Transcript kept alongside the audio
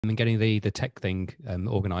and getting the tech thing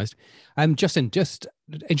organized. Justin, just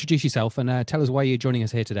introduce yourself and tell us why you're joining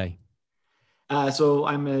us here today. So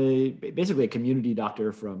I'm basically a community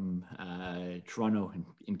doctor from Toronto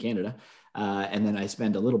in Canada. And then I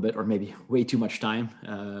spend a little bit, or maybe way too much time,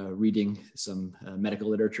 reading some medical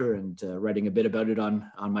literature and writing a bit about it on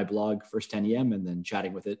my blog, First 10 EM, and then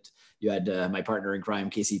chatting with it. You had my partner in crime,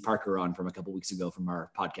 Casey Parker, on from a couple of weeks ago from our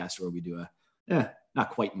podcast where we do a not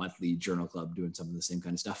quite monthly journal club, doing some of the same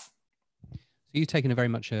kind of stuff. So you've taken a very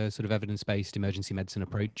much a sort of evidence-based emergency medicine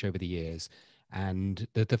approach over the years. And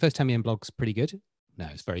the First 10 EM blog's pretty good. No,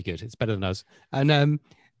 it's very good. It's better than us. And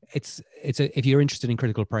if you're interested in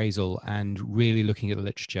critical appraisal and really looking at the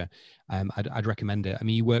literature, I'd recommend it. I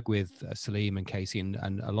mean, you work with Salim and Casey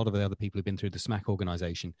and a lot of the other people who've been through the SMAC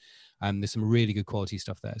organization. There's some really good quality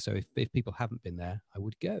stuff there. So if people haven't been there, I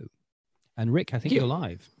would go. And Rick, I think you're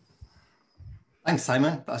live. Thanks,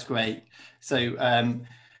 Simon. That's great. So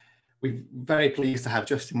we're very pleased to have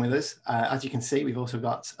Justin with us. As you can see, we've also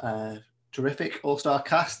got terrific all-star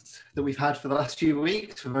cast that we've had for the last few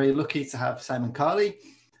weeks. We're very lucky to have Simon Carley,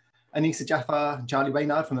 Anissa Jaffar, and Charlie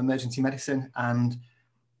Waynard from Emergency Medicine, and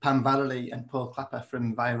Pam Vallely and Paul Clapper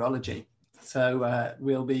from Virology. So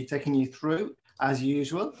we'll be taking you through, as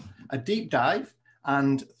usual, a deep dive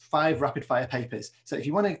and 5 rapid-fire papers. So if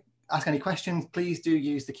you want to ask any questions, please do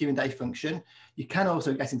use the Q&A function. You can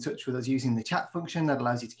also get in touch with us using the chat function that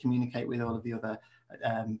allows you to communicate with all of the other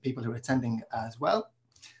people who are attending as well.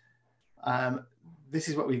 This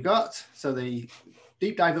is what we've got. So the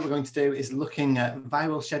deep dive that we're going to do is looking at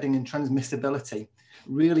viral shedding and transmissibility.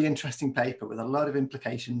 Really interesting paper with a lot of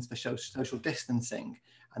implications for social distancing.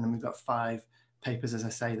 And then we've got 5 papers, as I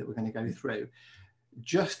say, that we're going to go through.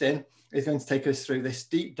 Justin is going to take us through this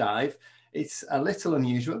deep dive. It's a little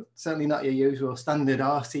unusual, certainly not your usual standard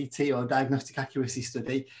RCT or diagnostic accuracy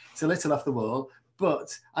study. It's a little off the wall,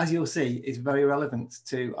 but as you'll see, it's very relevant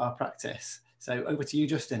to our practice. So over to you,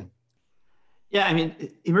 Justin. Yeah, I mean,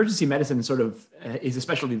 emergency medicine sort of is a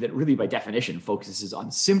specialty that really by definition focuses on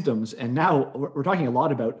symptoms. And now we're talking a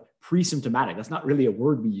lot about pre-symptomatic. That's not really a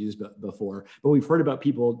word we used before, but we've heard about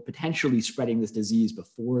people potentially spreading this disease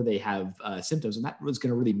before they have symptoms. And that was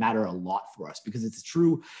going to really matter a lot for us because it's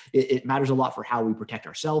true. It matters a lot for how we protect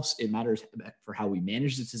ourselves. It matters for how we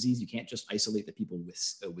manage this disease. You can't just isolate the people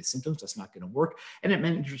with symptoms. That's not going to work. And it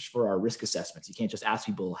matters for our risk assessments. You can't just ask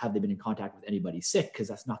people, have they been in contact with anybody sick? Because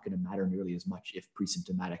that's not going to matter nearly as much if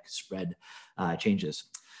pre-symptomatic spread changes.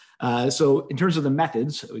 So in terms of the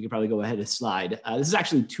methods, we could probably go ahead a slide. This is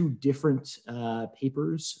actually 2 different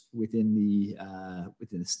papers within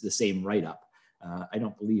the same write-up. I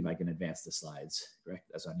don't believe I can advance the slides, correct?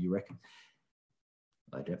 That's on you, Rick.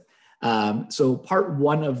 So part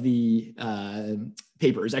 1 of the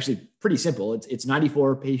paper is actually pretty simple. It's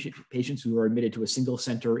 94 patients who are admitted to a single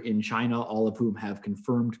center in China, all of whom have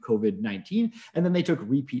confirmed COVID-19. And then they took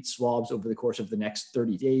repeat swabs over the course of the next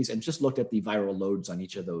 30 days and just looked at the viral loads on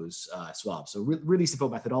each of those swabs. So really simple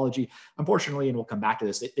methodology. Unfortunately, and we'll come back to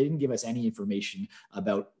this, they didn't give us any information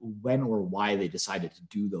about when or why they decided to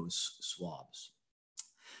do those swabs.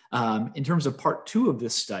 In terms of part 2 of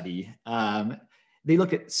this study, they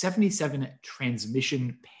look at 77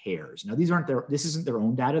 transmission pairs. Now, this isn't their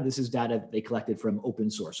own data. This is data that they collected from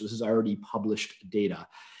open source. So this is already published data.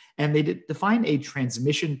 And they define a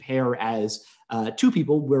transmission pair as 2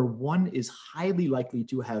 people where one is highly likely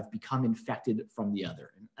to have become infected from the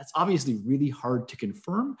other. And that's obviously really hard to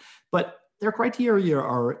confirm, but their criteria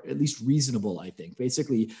are at least reasonable, I think.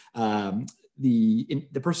 Basically,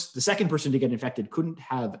 the second person to get infected couldn't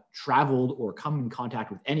have traveled or come in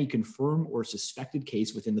contact with any confirmed or suspected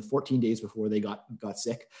case within the 14 days before they got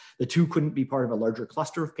sick. The 2 couldn't be part of a larger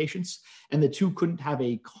cluster of patients, and the 2 couldn't have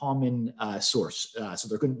a common source. So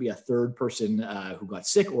there couldn't be a third person who got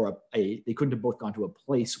sick, or they couldn't have both gone to a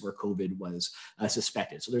place where COVID was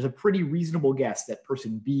suspected. So there's a pretty reasonable guess that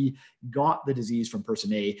person B got the disease from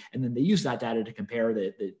person A, and then they use that data to compare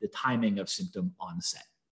the timing of symptom onset.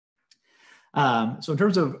 So in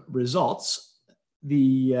terms of results,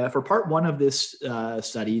 for part 1 of this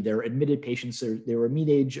study, they're admitted patients. They were a mean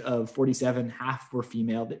age of 47, half were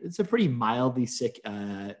female. It's a pretty mildly sick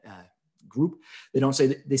group. They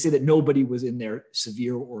say that nobody was in their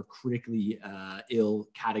severe or critically ill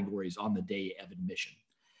categories on the day of admission.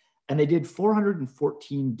 And they did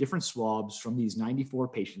 414 different swabs from these 94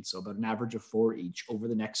 patients, so about an average of 4 each over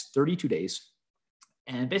the next 32 days.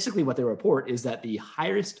 And basically what they report is that the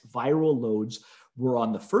highest viral loads were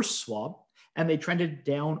on the first swab, and they trended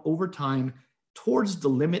down over time towards the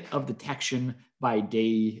limit of detection by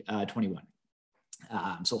day 21.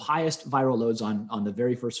 So highest viral loads on the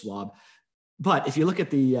very first swab, But if you look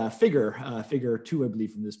at the figure 2, I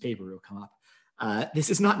believe, from this paper, it'll come up. This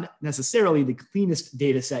is not necessarily the cleanest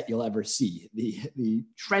data set you'll ever see. The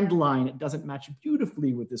trend line doesn't match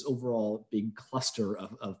beautifully with this overall big cluster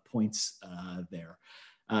of points there.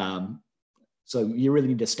 So you really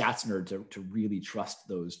need a stats nerd to really trust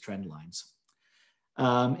those trend lines.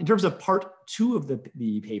 In terms of part 2 of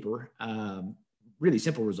the paper, really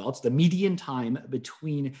simple results. The median time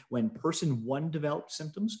between when person 1 developed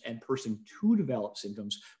symptoms and person 2 developed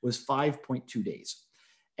symptoms was 5.2 days.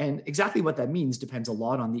 And exactly what that means depends a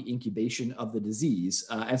lot on the incubation of the disease.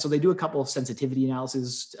 And so they do a couple of sensitivity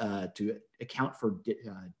analyses to account for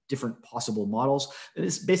different possible models. And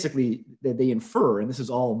this basically, they infer, and this is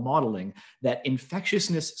all modeling, that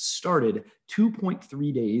infectiousness started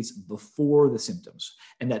 2.3 days before the symptoms,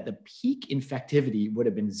 and that the peak infectivity would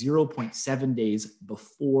have been 0.7 days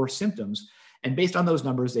before symptoms. And based on those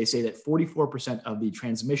numbers, they say that 44% of the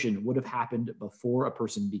transmission would have happened before a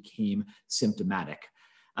person became symptomatic.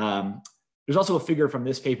 There's also a figure from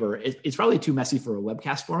this paper. It's probably too messy for a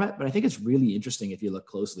webcast format, but I think it's really interesting if you look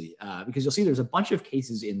closely, because you'll see there's a bunch of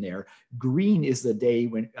cases in there. Green is the day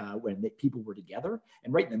when people were together,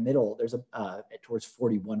 and right in the middle, there's towards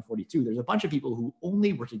 41, 42, there's a bunch of people who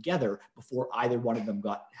only were together before either one of them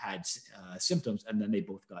had symptoms, and then they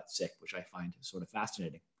both got sick, which I find sort of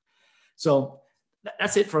fascinating. So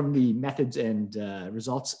that's it from the methods and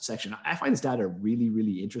results section. I find this data really,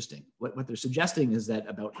 really interesting. What they're suggesting is that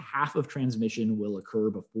about half of transmission will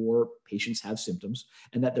occur before patients have symptoms,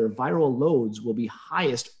 and that their viral loads will be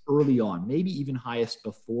highest early on, maybe even highest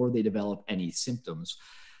before they develop any symptoms.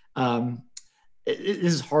 This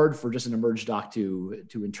is hard for just an emerge doc to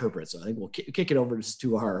interpret. So I think we'll kick it over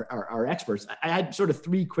to our experts. I had sort of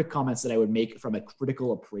 3 quick comments that I would make from a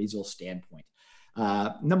critical appraisal standpoint.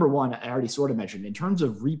 Number 1, I already sort of mentioned, in terms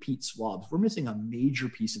of repeat swabs, we're missing a major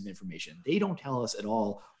piece of information. They don't tell us at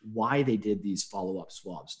all why they did these follow-up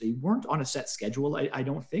swabs. They weren't on a set schedule, I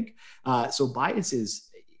don't think. So bias is,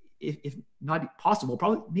 if not possible,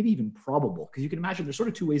 probably maybe even probable, because you can imagine there's sort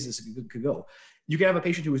of 2 ways this could go. You could have a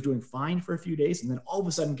patient who was doing fine for a few days and then all of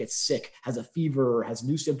a sudden gets sick, has a fever, or has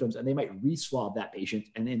new symptoms, and they might re-swab that patient.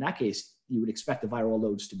 And in that case, you would expect the viral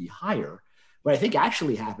loads to be higher. What I think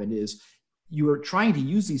actually happened is you are trying to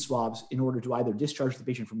use these swabs in order to either discharge the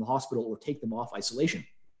patient from the hospital or take them off isolation.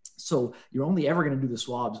 So you're only ever going to do the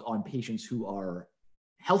swabs on patients who are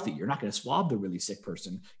healthy. You're not going to swab the really sick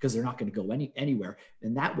person because they're not going to go anywhere.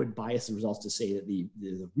 And that would bias the results to say that the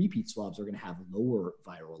repeat swabs are going to have lower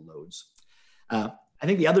viral loads. I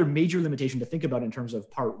think the other major limitation to think about in terms of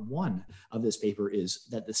part 1 of this paper is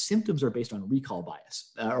that the symptoms are based on recall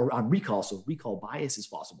bias, or on recall, so recall bias is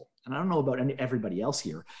possible. And I don't know about everybody else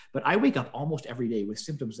here, but I wake up almost every day with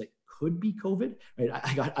symptoms that could be COVID. Right?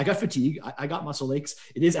 I got fatigue, I got muscle aches.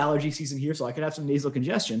 It is allergy season here, so I could have some nasal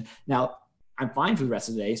congestion. Now, I'm fine for the rest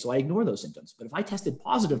of the day, so I ignore those symptoms. But if I tested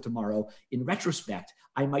positive tomorrow, in retrospect,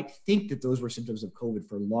 I might think that those were symptoms of COVID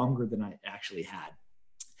for longer than I actually had.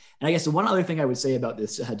 And I guess the one other thing I would say about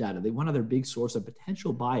this data, the one other big source of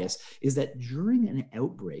potential bias is that during an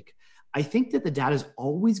outbreak, I think that the data is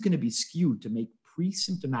always going to be skewed to make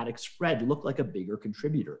pre-symptomatic spread look like a bigger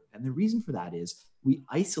contributor. And the reason for that is we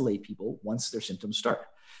isolate people once their symptoms start.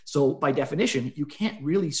 So by definition, you can't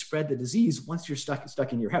really spread the disease once you're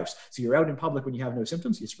stuck in your house. So you're out in public when you have no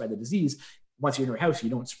symptoms, you spread the disease. Once you're in your house, you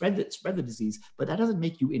don't spread the disease, but that doesn't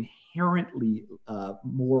make you inherently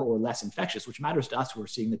more or less infectious, which matters to us who are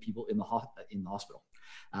seeing the people in the hospital.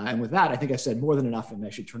 And with that, I think I've said more than enough, and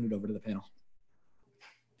I should turn it over to the panel.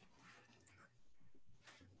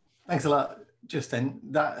 Thanks a lot, Justin.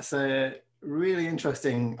 That's a really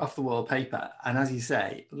interesting off-the-wall paper. And as you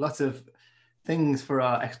say, lots of things for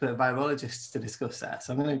our expert virologists to discuss there.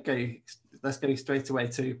 So let's go straight away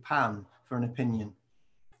to Pam for an opinion.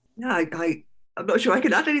 Yeah, I'm not sure I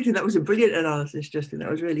can add anything. That was a brilliant analysis, Justin. That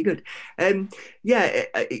was really good.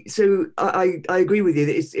 So I agree with you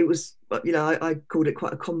that it was, you know, I called it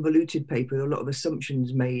quite a convoluted paper, a lot of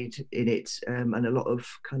assumptions made in it, and a lot of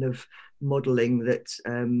kind of modelling that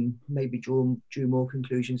maybe drew more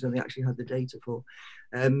conclusions than they actually had the data for.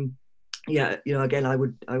 Yeah, you know, again, I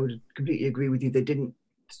would completely agree with you. They didn't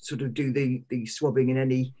sort of do the swabbing in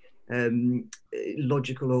any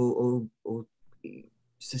logical or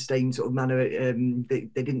sustained sort of manner.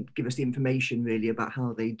 They didn't give us the information really about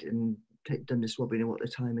how they'd done the swabbing and what the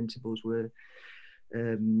time intervals were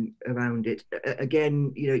around it.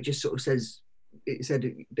 Again, you know, it just sort of said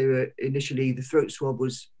they were initially, the throat swab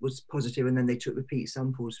was positive, and then they took repeat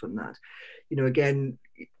samples from that. You know, again,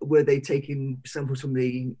 were they taking samples from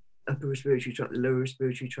the upper respiratory tract, the lower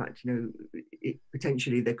respiratory tract,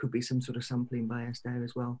 potentially there could be some sort of sampling bias there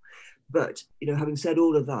as well. But, having said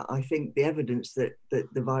all of that, I think the evidence that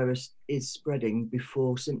the virus is spreading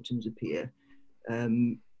before symptoms appear,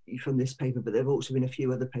 from this paper, but there have also been a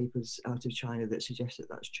few other papers out of China that suggest that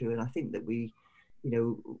that's true. And I think that we,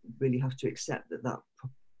 really have to accept that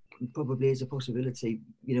probably is a possibility,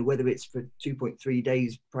 whether it's for 2.3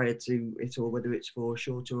 days prior to it or whether it's for a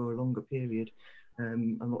shorter or a longer period.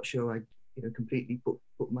 I'm not sure I completely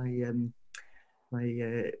put my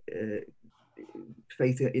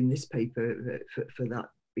faith in this paper for that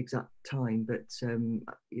exact time, but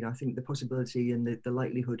I think the possibility and the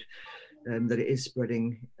likelihood that it is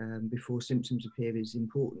spreading before symptoms appear is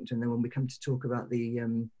important. And then when we come to talk about the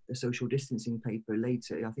social distancing paper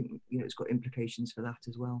later, I think it's got implications for that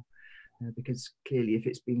as well, because clearly if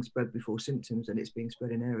it's being spread before symptoms, then it's being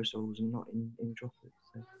spread in aerosols and not in droplets.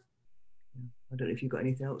 So, I don't know if you've got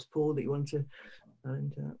anything else, Paul, that you want to add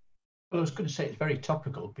into that. Well, I was going to say it's very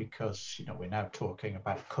topical because we're now talking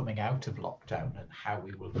about coming out of lockdown and how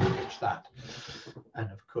we will manage that.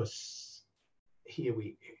 And of course, here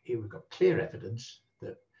we've got clear evidence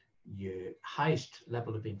that your highest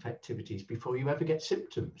level of infectivity is before you ever get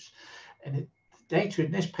symptoms. And the data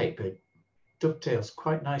in this paper dovetails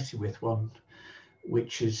quite nicely with one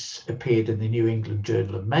which has appeared in the New England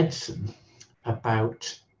Journal of Medicine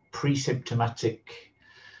about pre-symptomatic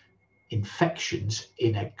infections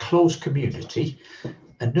in a closed community,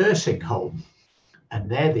 a nursing home.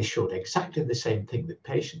 And there they showed exactly the same thing, that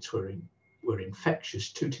patients were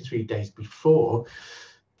infectious 2 to 3 days before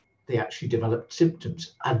they actually developed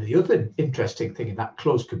symptoms. And the other interesting thing in that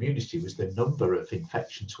closed community was the number of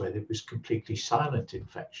infections where there was completely silent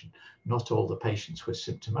infection. Not all the patients were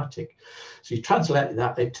symptomatic. So you translate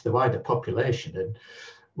that into the wider population, and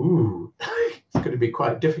it's going to be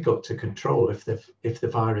quite difficult to control if the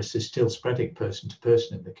virus is still spreading person to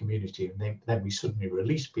person in the community, and then we suddenly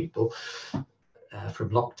release people from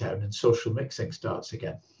lockdown and social mixing starts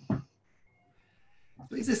again.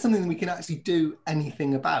 Is this something that we can actually do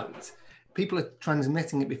anything about? People are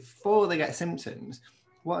transmitting it before they get symptoms.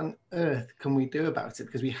 What on earth can we do about it?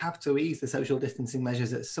 Because we have to ease the social distancing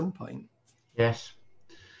measures at some point. Yes.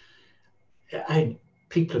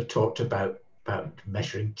 People have talked about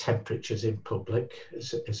measuring temperatures in public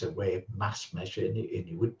as a way of mass measuring, and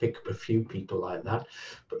you would pick up a few people like that,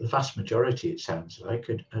 but the vast majority, it sounds like,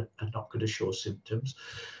 are not going to show symptoms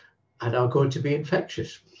and are going to be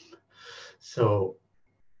infectious. So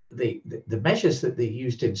the measures that they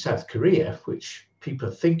used in South Korea, which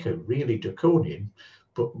people think are really draconian,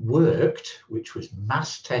 but worked, which was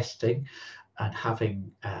mass testing and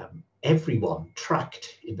having everyone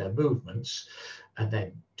tracked in their movements, and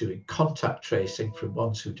then doing contact tracing from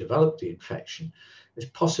ones who developed the infection, is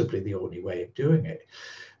possibly the only way of doing it.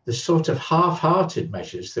 The sort of half-hearted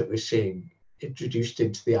measures that we're seeing introduced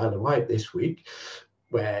into the Isle of Wight this week,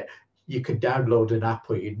 where you can download an app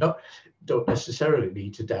or you don't necessarily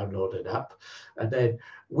need to download an app, and then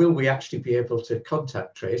will we actually be able to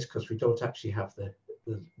contact trace, because we don't actually have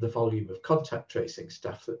the volume of contact tracing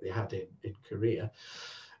staff that they had in Korea.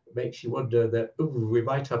 It makes you wonder that we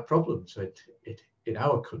might have problems in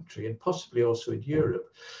our country, and possibly also in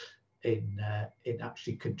Europe, in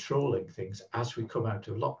actually controlling things as we come out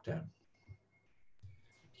of lockdown.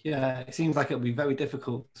 Yeah, it seems like it'll be very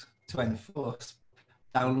difficult to enforce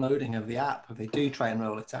downloading of the app if they do try and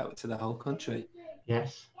roll it out to the whole country.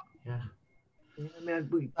 Yes, yeah.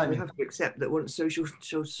 We have to accept that once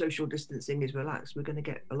social distancing is relaxed, we're going to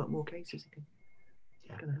get a lot more cases again.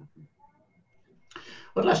 Yeah. It's going to happen.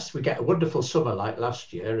 Unless we get a wonderful summer like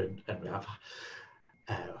last year and we have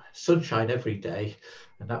sunshine every day,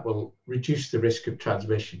 and that will reduce the risk of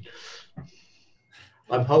transmission.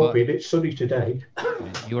 I'm hoping it's sunny today.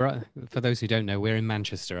 You're for those who don't know, we're in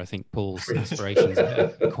Manchester. I think Paul's aspirations are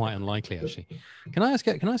quite unlikely, actually. Can I ask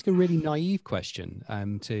a really naive question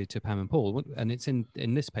to Pam and Paul? And it's in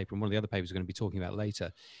this paper, and one of the other papers we're going to be talking about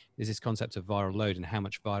later, is this concept of viral load and how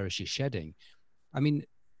much virus you're shedding. I mean,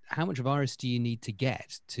 how much virus do you need to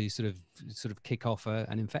get to sort of kick off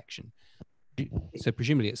an infection? So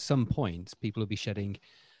presumably at some point, people will be shedding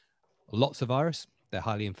lots of virus. They're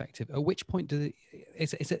highly infective. At which point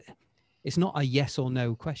it's not a yes or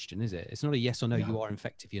no question, is it? It's not a yes or no, you are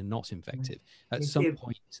infective, you're not infective. At some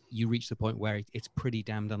point, you reach the point where it's pretty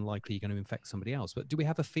damned unlikely you're going to infect somebody else. But do we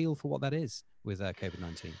have a feel for what that is with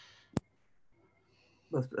COVID-19?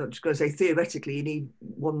 Well, I'm just going to say, theoretically, you need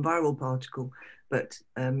one viral particle, but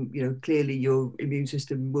clearly your immune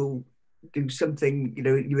system will do something.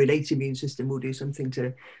 Your innate immune system will do something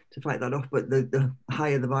to fight that off. But the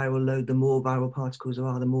higher the viral load, the more viral particles there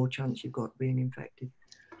are, the more chance you've got being infected.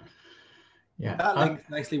 Yeah, that links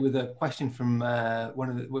nicely with a question from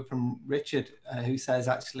from Richard, who says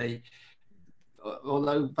actually,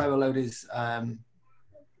 although viral load is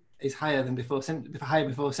higher than before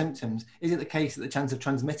symptoms, is it the case that the chance of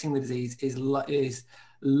transmitting the disease is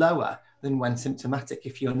lower than when symptomatic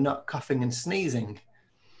if you're not coughing and sneezing?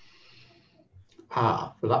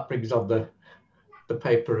 Well, that brings on the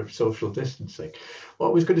paper of social distancing. What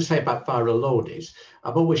I was going to say about viral load is,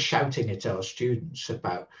 I'm always shouting at our students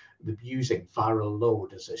about them using viral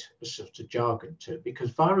load as a sort of jargon term,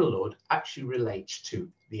 because viral load actually relates to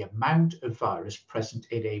the amount of virus present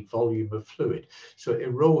in a volume of fluid. So it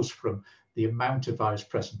arose from the amount of virus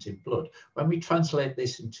present in blood. When we translate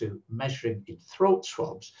this into measuring in throat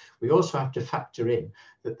swabs, we also have to factor in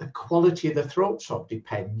that the quality of the throat swab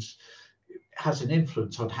has an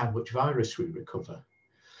influence on how much virus we recover.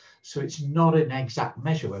 So it's not an exact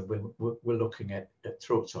measure when we're looking at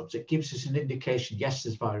throat swabs. It gives us an indication, yes,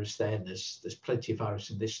 there's virus there, and there's plenty of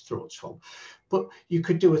virus in this throat swab. But you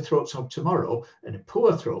could do a throat swab tomorrow and a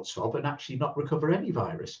poor throat swab and actually not recover any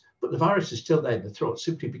virus. But the virus is still there in the throat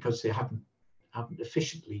simply because they haven't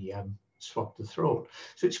efficiently swabbed the throat.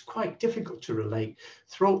 So it's quite difficult to relate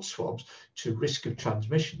throat swabs to risk of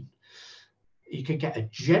transmission. You can get a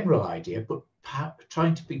general idea, but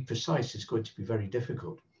trying to be precise is going to be very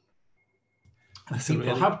difficult.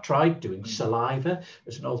 People have tried doing saliva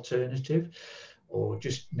as an alternative, or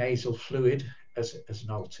just nasal fluid as an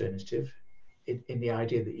alternative, in the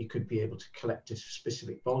idea that you could be able to collect a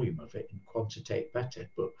specific volume of it and quantitate better.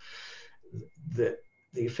 But the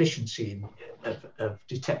efficiency of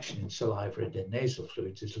detection in saliva and in nasal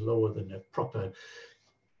fluids is lower than a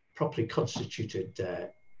properly constituted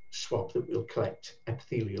swab that will collect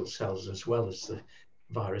epithelial cells as well as the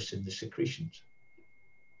virus in the secretions.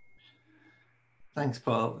 Thanks,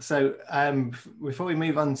 Paul. So before we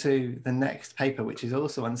move on to the next paper, which is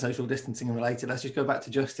also on social distancing and related, let's just go back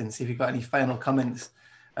to Justin, see if you've got any final comments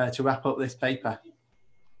to wrap up this paper.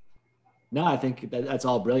 No, I think that's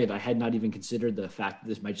all brilliant. I had not even considered the fact that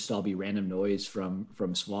this might just all be random noise from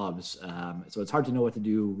swabs. So it's hard to know what to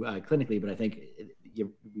do clinically, but I think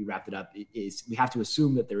we wrapped it up. We have to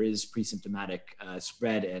assume that there is pre-symptomatic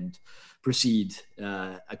spread and proceed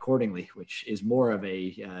accordingly, which is more of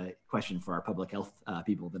a question for our public health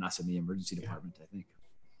people than us in the emergency department, I think.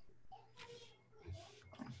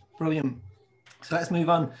 Brilliant. So let's move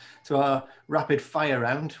on to our rapid fire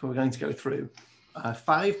round. We're going to go through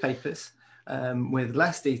 5 papers with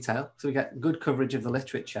less detail, so we get good coverage of the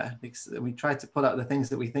literature. We tried to pull out the things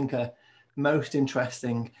that we think are most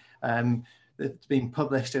interesting that's been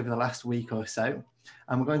published over the last week or so.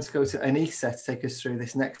 And we're going to go to Anissa to take us through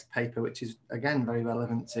this next paper, which is again very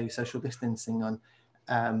relevant to social distancing on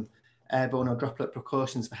airborne or droplet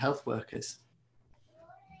precautions for health workers.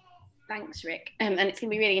 Thanks, Rick. And it's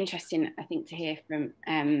going to be really interesting, I think, to hear from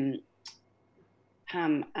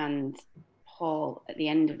Pam and Paul at the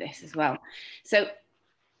end of this as well. So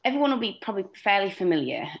everyone will be probably fairly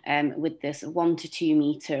familiar with this 1 to 2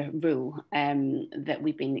 meter rule that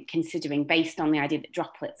we've been considering based on the idea that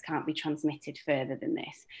droplets can't be transmitted further than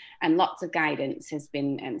this. And lots of guidance has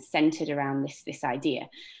been centered around this idea.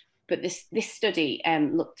 But this study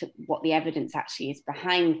looked at what the evidence actually is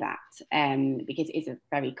behind that, because it is a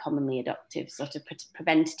very commonly adopted sort of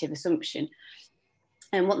preventative assumption.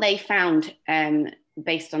 And what they found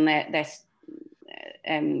based on their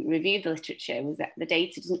review of the literature was that the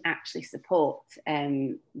data doesn't actually support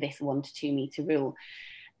this 1 to 2 meter rule.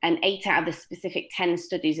 And 8 out of the specific 10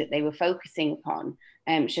 studies that they were focusing upon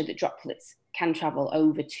showed that droplets can travel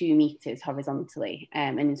over 2 meters horizontally.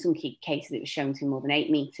 And in some key cases, it was shown to be more than 8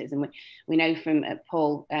 meters. And we know from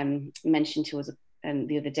Paul mentioned to us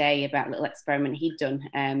the other day about a little experiment he'd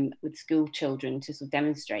done with school children to sort of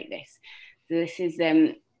demonstrate this. So this is,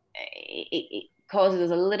 it causes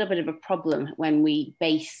us a little bit of a problem when we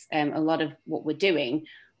base a lot of what we're doing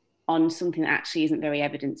on something that actually isn't very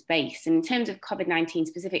evidence-based. And in terms of COVID-19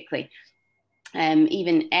 specifically,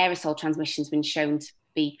 even aerosol transmission has been shown to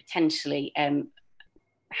be potentially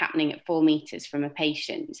happening at 4 meters from a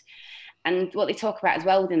patient. And what they talk about as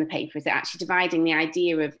well within the paper is that actually dividing the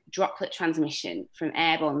idea of droplet transmission from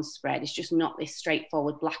airborne spread is just not this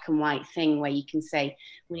straightforward black and white thing where you can say,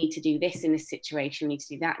 we need to do this in this situation, we need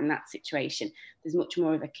to do that in that situation. There's much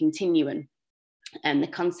more of a continuum. And the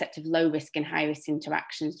concept of low risk and high risk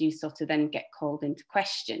interactions do sort of then get called into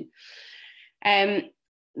question.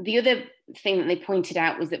 The other thing that they pointed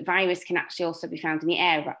out was that virus can actually also be found in the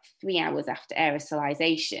air about 3 hours after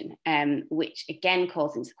aerosolization, which again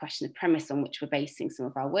calls into question the premise on which we're basing some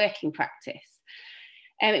of our working practice.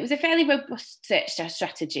 It was a fairly robust search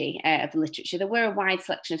strategy of the literature. There were a wide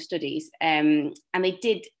selection of studies, and they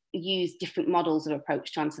did used different models of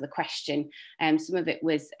approach to answer the question. Some of it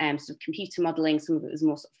was sort of computer modelling, some of it was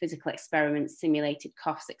more sort of physical experiments, simulated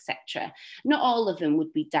coughs, etc. Not all of them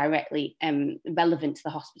would be directly relevant to the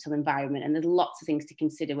hospital environment, and there's lots of things to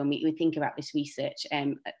consider when we think about this research at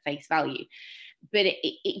face value. But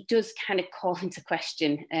it does kind of call into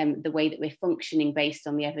question the way that we're functioning based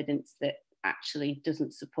on the evidence that actually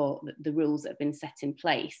doesn't support the rules that have been set in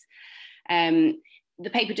place. The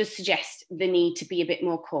paper does suggest the need to be a bit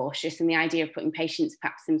more cautious, and the idea of putting patients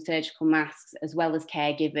perhaps in surgical masks as well as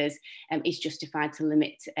caregivers is justified to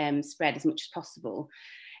limit spread as much as possible.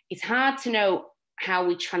 It's hard to know how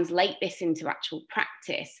we translate this into actual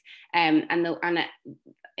practice, and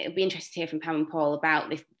it'll be interesting to hear from Pam and Paul about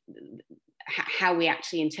this, how we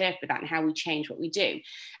actually interpret that and how we change what we do.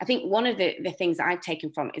 I think one of the things that I've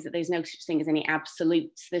taken from it is that there's no such thing as any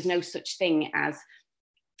absolutes. There's no such thing as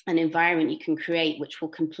an environment you can create which will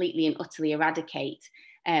completely and utterly eradicate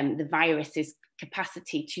the virus's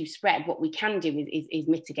capacity to spread. What we can do is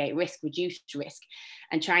mitigate risk, reduce risk,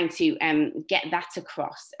 and trying to get that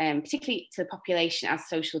across, particularly to the population as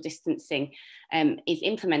social distancing is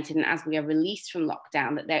implemented and as we are released from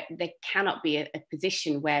lockdown, that there cannot be a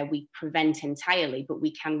position where we prevent entirely, but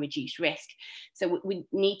we can reduce risk. So we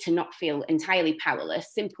need to not feel entirely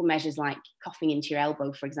powerless. Simple measures like coughing into your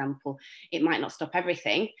elbow, for example, it might not stop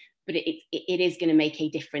everything, but it is going to make a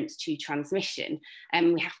difference to transmission.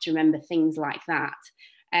 And we have to remember things like that.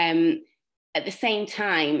 At the same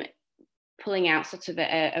time, pulling out sort of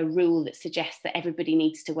a rule that suggests that everybody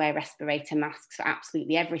needs to wear respirator masks for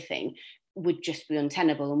absolutely everything would just be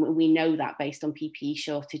untenable. And we know that based on PPE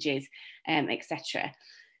shortages, etc.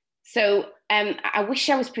 So I wish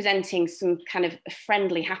I was presenting some kind of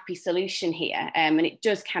friendly, happy solution here, and it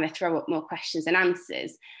does kind of throw up more questions than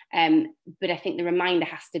answers. But I think the reminder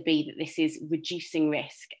has to be that this is reducing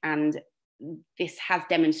risk, and this has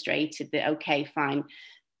demonstrated that, okay, fine,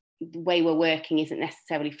 the way we're working isn't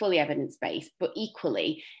necessarily fully evidence-based, but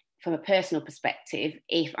equally, from a personal perspective,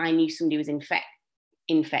 if I knew somebody was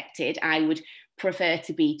infected, I would prefer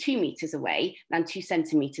to be 2 meters away than 2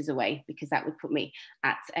 centimeters away, because that would put me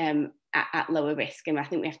at lower risk. And I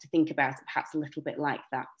think we have to think about it perhaps a little bit like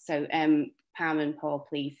that. So Pam and Paul,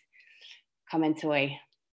 please comment away.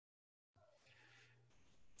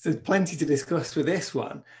 So there's plenty to discuss with this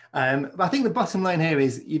one. But I think the bottom line here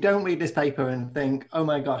is you don't read this paper and think, oh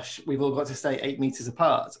my gosh, we've all got to stay 8 meters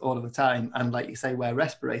apart all of the time. And like you say, wear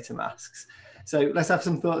respirator masks. So let's have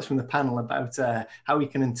some thoughts from the panel about how we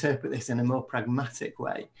can interpret this in a more pragmatic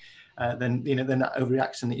way than that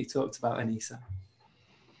overreaction that you talked about, Anissa.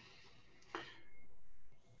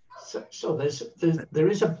 So there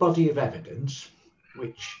is a body of evidence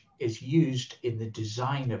which is used in the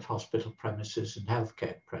design of hospital premises and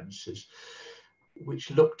healthcare premises,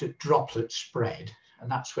 which looked at droplet spread,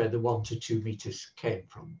 and that's where the 1 to 2 meters came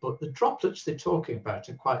from. But the droplets they're talking about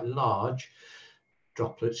are quite large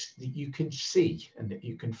droplets that you can see and that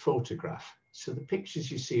you can photograph. So the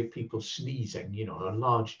pictures you see of people sneezing, are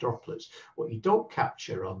large droplets. What you don't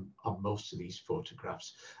capture on most of these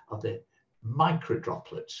photographs are the micro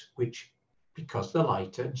droplets, which, because they're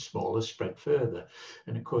lighter and smaller, spread further.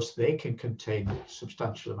 And of course, they can contain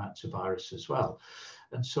substantial amounts of virus as well.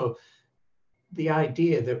 And so the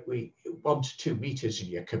idea that 1 to 2 meters and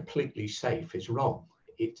you're completely safe is wrong.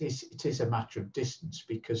 It is a matter of distance,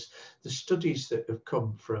 because the studies that have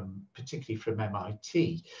come from, particularly from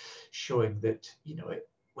MIT, showing that,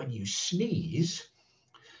 when you sneeze,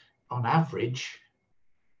 on average,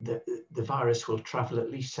 the virus will travel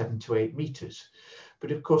at least 7 to 8 meters.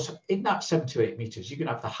 But of course, in that 7 to 8 meters, you're going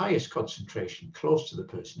to have the highest concentration close to the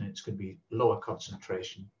person, and it's going to be lower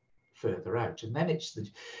concentration further out. And then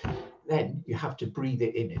then you have to breathe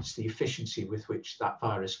it in. It's the efficiency with which that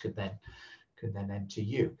virus can then enter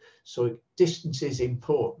you. So distance is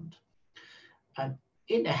important. And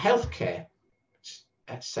in a healthcare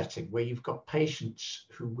setting where you've got patients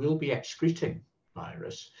who will be excreting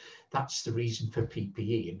virus, that's the reason for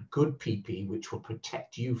PPE, and good PPE which will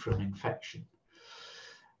protect you from infection.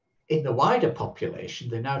 In the wider population,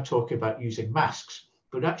 they're now talking about using masks.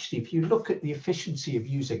 But actually, if you look at the efficiency of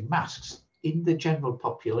using masks in the general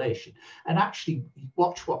population, and actually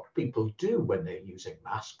watch what people do when they're using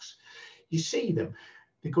masks, you see them,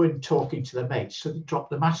 they go in talking to their mates, so they drop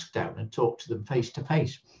the mask down and talk to them face to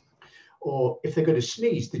face. Or if they're going to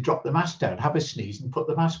sneeze, they drop the mask down, have a sneeze and put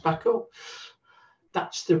the mask back up.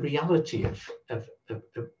 That's the reality of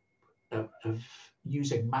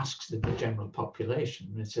using masks in the general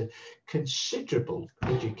population. It's a considerable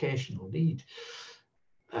educational need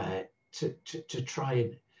to try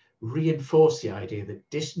and reinforce the idea that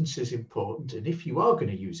distance is important, and if you are going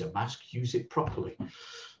to use a mask, use it properly.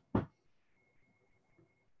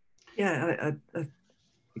 Yeah, I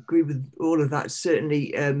agree with all of that.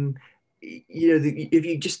 Certainly, if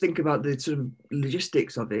you just think about the sort of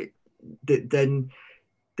logistics of it, then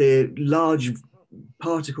the large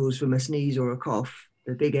particles from a sneeze or a cough,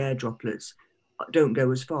 the big air droplets, don't go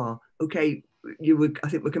as far. Okay, I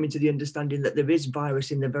think we're coming to the understanding that there is virus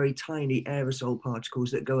in the very tiny aerosol particles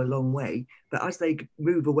that go a long way, but as they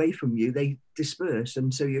move away from you, they disperse,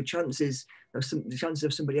 and so the chances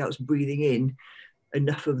of somebody else breathing in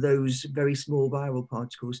enough of those very small viral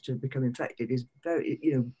particles to become infected is very,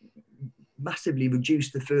 massively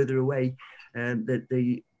reduced the further away that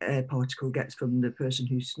the air particle gets from the person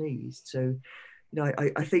who sneezed. So,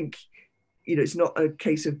 I think, it's not a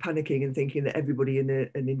case of panicking and thinking that everybody in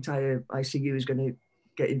an entire ICU is going to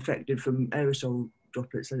get infected from aerosol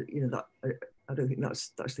droplets. I don't think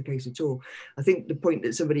that's the case at all. I think the point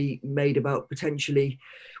that somebody made about potentially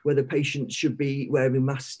whether patients should be wearing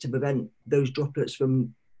masks to prevent those droplets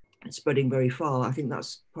from spreading very far, I think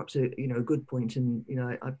that's perhaps a good point. And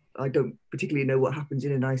I don't particularly know what happens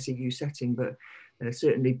in an ICU setting, but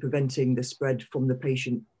certainly preventing the spread from the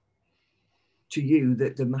patient to you,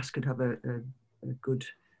 that the mask could have a good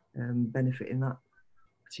benefit in that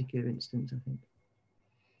particular instance, I think.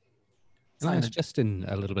 Can I ask Justin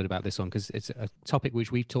a little bit about this one? Because it's a topic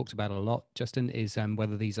which we've talked about a lot, Justin, is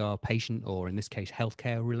whether these are patient or, in this case,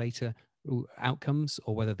 healthcare related outcomes,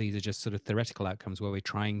 or whether these are just sort of theoretical outcomes where we're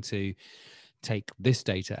trying to take this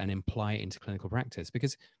data and imply it into clinical practice,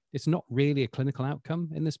 because it's not really a clinical outcome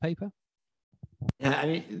in this paper. Yeah, I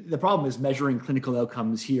mean, the problem is measuring clinical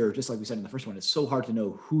outcomes here, just like we said in the first one, it's so hard to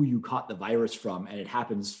know who you caught the virus from, and it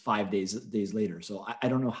happens 5 days later. So I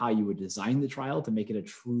don't know how you would design the trial to make it a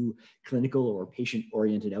true clinical or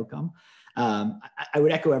patient-oriented outcome. I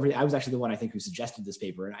would echo everything. I was actually the one, I think, who suggested this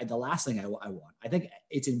paper. And the last thing I want, I think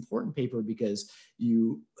it's an important paper because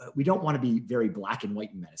we don't want to be very black and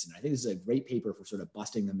white in medicine. I think this is a great paper for sort of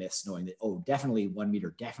busting the myths, knowing that, definitely 1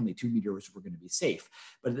 meter, definitely 2 meters, we're going to be safe.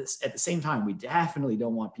 But at the same time, we definitely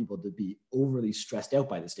don't want people to be overly stressed out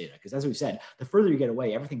by this data. Because as we said, the further you get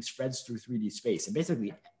away, everything spreads through 3D space. And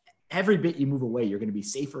basically, every bit you move away, you're going to be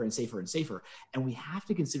safer and safer and safer. And we have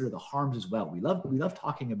to consider the harms as well. We love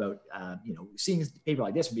talking about, seeing a paper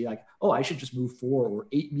like this and be like, I should just move 4 or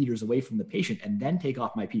 8 meters away from the patient and then take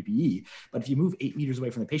off my PPE. But if you move 8 meters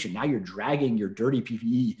away from the patient, now you're dragging your dirty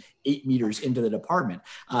PPE 8 meters into the department.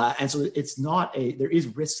 And so it's not there is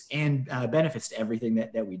risks and benefits to everything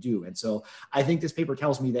that we do. And so I think this paper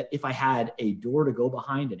tells me that if I had a door to go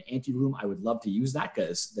behind, an anteroom, I would love to use that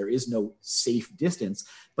because there is no safe distance.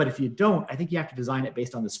 But if you don't, I think you have to design it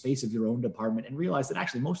based on the space of your own department and realize that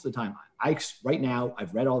actually most of the time, right now,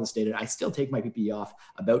 I've read all this data, I still take my PPE off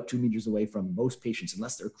about 2 meters away from most patients,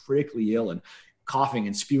 unless they're critically ill and coughing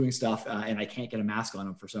and spewing stuff, and I can't get a mask on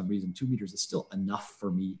them for some reason. 2 meters is still enough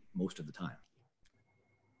for me most of the time.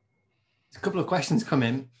 A couple of questions come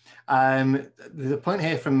in. There's a point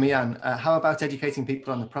here from Mian. How about educating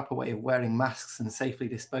people on the proper way of wearing masks and safely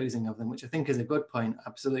disposing of them, which I think is a good point,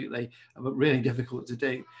 absolutely, but really difficult to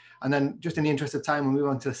do. And then just in the interest of time, we'll move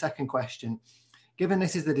on to the second question. Given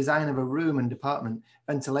this is the design of a room and department,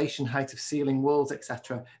 ventilation, height of ceiling, walls,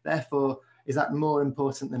 etc., therefore, is that more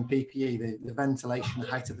important than PPE, the ventilation, the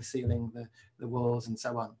height of the ceiling, the walls, and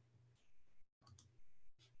so on?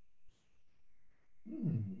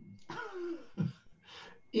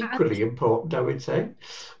 Equally important, I would say.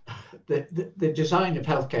 The design of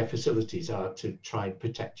healthcare facilities are to try and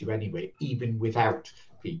protect you anyway, even without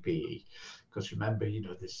PPE. Because remember,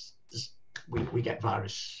 we get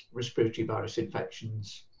respiratory virus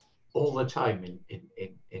infections all the time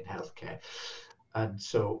in healthcare. And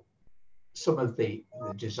so some of the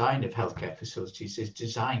design of healthcare facilities is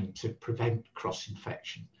designed to prevent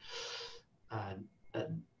cross-infection.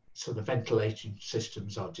 And so the ventilation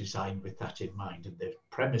systems are designed with that in mind, and the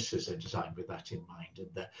premises are designed with that in mind,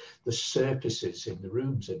 and the surfaces in the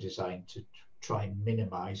rooms are designed to try and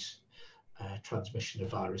minimize transmission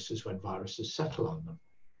of viruses when viruses settle on them.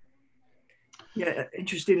 Yeah,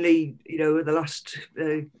 interestingly, the last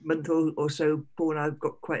month or so, Paul and I have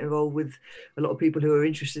got quite involved with a lot of people who are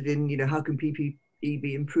interested in, how can PPE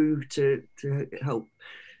be improved to help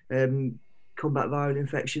combat viral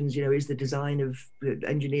infections. Is the design of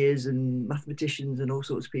engineers and mathematicians and all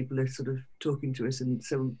sorts of people are sort of talking to us. And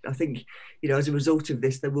so I think, as a result of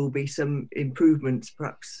this, there will be some improvements,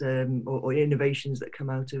 perhaps, or innovations that come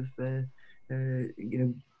out of,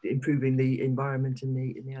 improving the environment in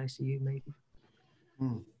the ICU, maybe.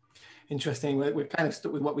 Interesting. We're kind of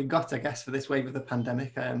stuck with what we got, I guess, for this wave of the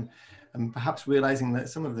pandemic, and perhaps realizing that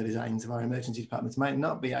some of the designs of our emergency departments might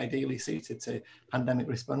not be ideally suited to pandemic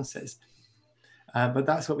responses. But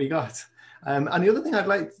that's what we got. And the other thing I'd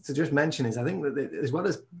like to just mention is I think that as well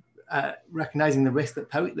as recognizing the risk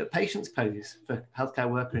that patients pose for healthcare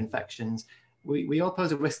worker infections, we all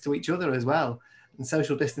pose a risk to each other as well. And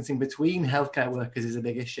social distancing between healthcare workers is a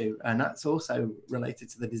big issue. And that's also related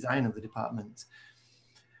to the design of the department.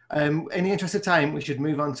 In the interest of time, we should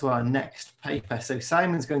move on to our next paper. So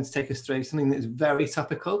Simon's going to take us through something that's very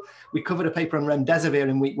topical. We covered a paper on remdesivir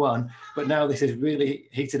in week 1, but now this is really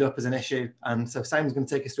heated up as an issue. So Simon's going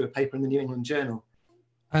to take us through a paper in the New England Journal.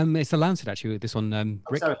 It's the Lancet, actually, this one,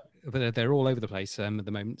 Rick, sorry. but they're all over the place at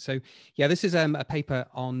the moment. So yeah, this is a paper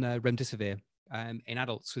on remdesivir in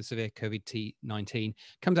adults with severe COVID-19.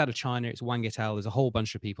 Comes out of China. It's Wang et al. There's a whole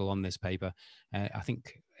bunch of people on this paper. I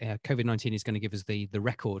think COVID-19 is going to give us the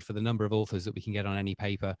record for the number of authors that we can get on any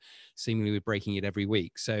paper. Seemingly we're breaking it every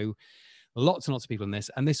week. So lots and lots of people in this.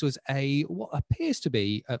 And this was what appears to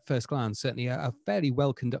be, at first glance, certainly a fairly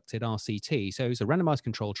well-conducted RCT. So it's a randomized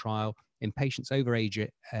control trial in patients over age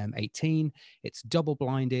 18. It's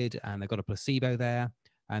double-blinded, and they've got a placebo there.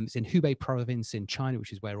 It's in Hubei province in China,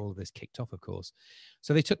 which is where all of this kicked off, of course.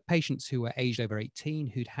 So they took patients who were aged over 18,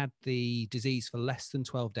 who'd had the disease for less than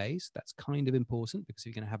 12 days. That's kind of important, because if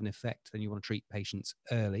you're going to have an effect, then you want to treat patients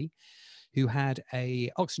early, who had a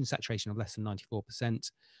oxygen saturation of less than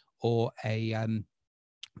 94%, or a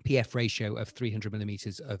PF ratio of 300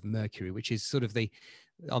 millimeters of mercury, which is sort of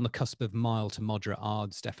on the cusp of mild to moderate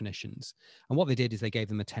ARDS definitions. And what they did is they gave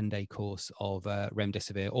them a 10-day course of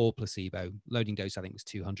remdesivir or placebo. Loading dose, I think, was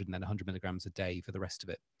 200 and then 100 milligrams a day for the rest of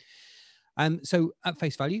it. So at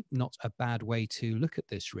face value, not a bad way to look at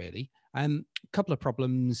this, really. A couple of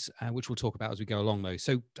problems, which we'll talk about as we go along, though.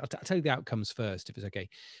 So I'll tell you the outcomes first, if it's okay.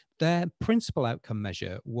 Their principal outcome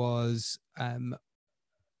measure was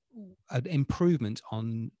an improvement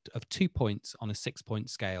of 2 points on a 6-point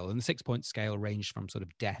scale, and the 6-point scale ranged from sort of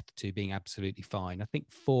death to being absolutely fine. I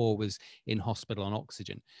think 4 was in hospital on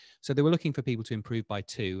oxygen. So they were looking for people to improve by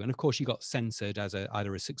 2, and of course you got censored as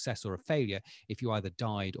either a success or a failure if you either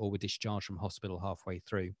died or were discharged from hospital halfway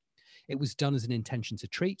through. It was done as an intention to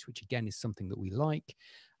treat, which again is something that we like,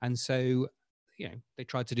 and so they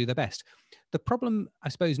tried to do their best. The problem, I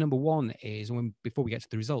suppose, number one is, before we get to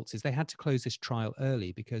the results, is they had to close this trial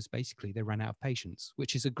early because basically they ran out of patients,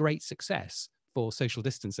 which is a great success for social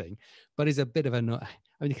distancing, but is a bit of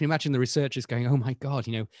you can imagine the researchers going, oh my God,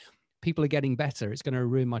 people are getting better. It's going to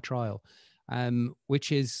ruin my trial,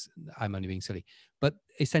 which is, I'm only being silly. But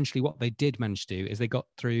essentially what they did manage to do is they got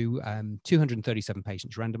through 237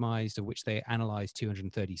 patients randomized, of which they analyzed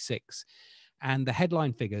 236. And the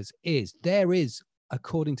headline figures there is,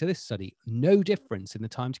 according to this study, no difference in the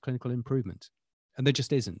time to clinical improvement. And there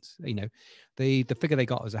just isn't. The figure they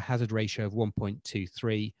got was a hazard ratio of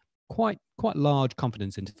 1.23, quite large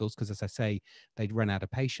confidence intervals, because as I say, they'd run out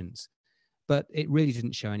of patients. But it really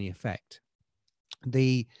didn't show any effect.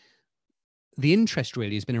 The interest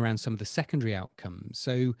really has been around some of the secondary outcomes.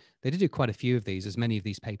 So they did do quite a few of these, as many of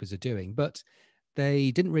these papers are doing, but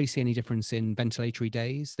they didn't really see any difference in ventilatory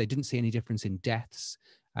days. They didn't see any difference in deaths.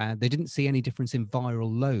 They didn't see any difference in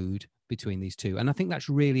viral load between these two. And I think that's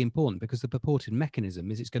really important, because the purported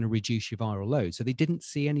mechanism is it's going to reduce your viral load. So they didn't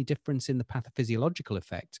see any difference in the pathophysiological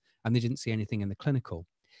effect, and they didn't see anything in the clinical.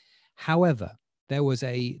 However, there was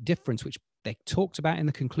a difference which they talked about in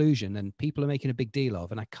the conclusion, and people are making a big deal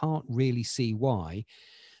of, and I can't really see why,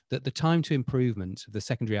 that the time to improvement of the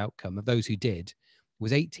secondary outcome of those who did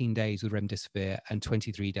was 18 days with remdesivir and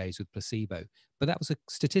 23 days with placebo. But that was a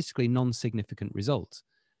statistically non-significant result.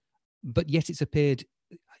 But yet it's appeared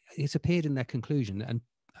in their conclusion, and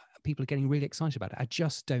people are getting really excited about it. I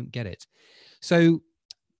just don't get it. So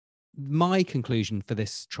my conclusion for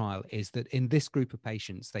this trial is that in this group of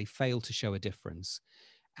patients, they failed to show a difference.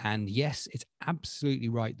 And yes, it's absolutely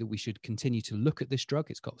right that we should continue to look at this drug.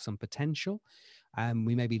 It's got some potential.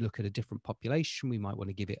 We maybe look at a different population. We might want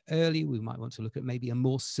to give it early. We might want to look at maybe a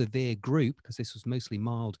more severe group, because this was mostly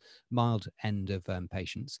mild end of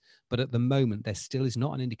patients. But at the moment, there still is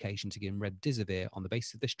not an indication to give remdesivir on the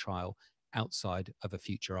basis of this trial outside of a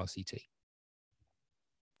future RCT.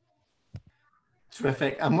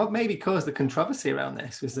 Terrific. And what maybe caused the controversy around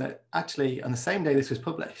this was that actually on the same day this was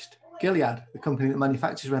published, Gilead, the company that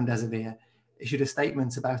manufactures remdesivir, issued a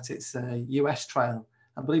statement about its US trial.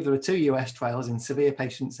 I believe there are 2 US trials in severe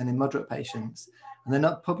patients and in moderate patients, and they're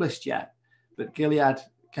not published yet. But Gilead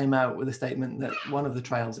came out with a statement that one of the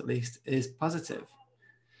trials, at least, is positive.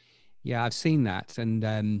 Yeah, I've seen that,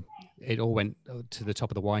 and it all went to the top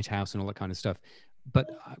of the White House and all that kind of stuff. But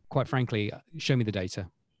quite frankly, show me the data,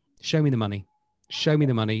 show me the money. Show me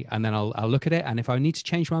the money, and then I'll look at it. And if I need to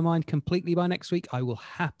change my mind completely by next week, I will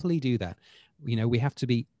happily do that. We have to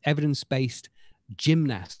be evidence-based,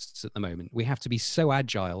 gymnasts at the moment. We have to be so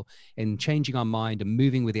agile in changing our mind and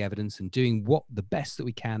moving with the evidence and doing what the best that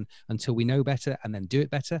we can until we know better and then do it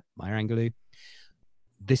better. Maya Angelou.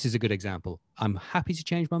 This is a good example. I'm happy to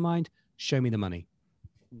change my mind. Show me the money.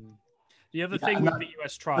 The other thing with the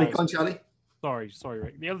US trials. Go on, Charlie. Sorry,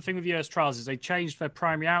 Rick. The other thing with US trials is they changed their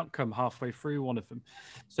primary outcome halfway through one of them.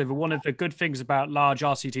 So one of the good things about large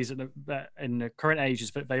RCTs in the current age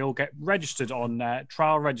is that they all get registered on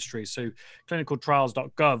trial registries. So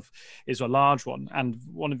clinicaltrials.gov is a large one, and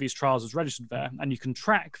one of these trials is registered there, and you can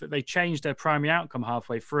track that they changed their primary outcome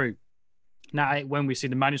halfway through. Now, when we see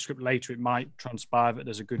the manuscript later, it might transpire that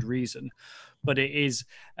there's a good reason, but it is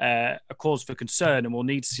a cause for concern, and we'll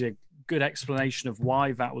need to see a good explanation of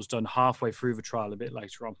why that was done halfway through the trial a bit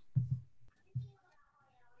later on.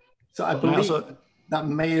 So I believe that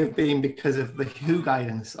may have been because of the WHO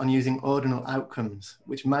guidance on using ordinal outcomes,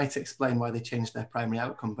 which might explain why they changed their primary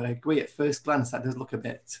outcome. But I agree, at first glance, that does look a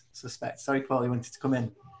bit suspect. Sorry, Paul, you wanted to come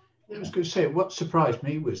in. I was going to say, what surprised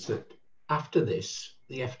me was that after this,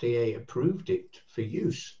 the FDA approved it for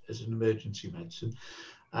use as an emergency medicine,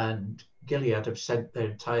 and Gilead have sent their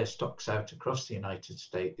entire stocks out across the United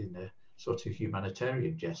States in a sort of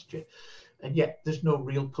humanitarian gesture, and yet there's no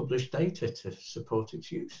real published data to support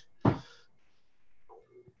its use.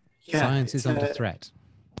 Yeah, science is under threat.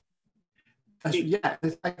 Yeah,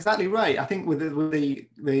 that's exactly right. I think with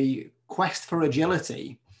the quest for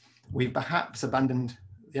agility, we've perhaps abandoned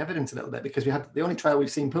the evidence a little bit, because the only trial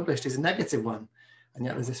we've seen published is a negative one, and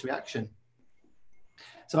yet there's this reaction.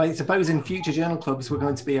 So I suppose in future journal clubs, we're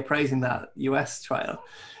going to be appraising that US trial,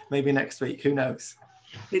 maybe next week, who knows?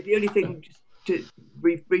 The only thing, just to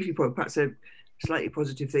briefly point, perhaps a slightly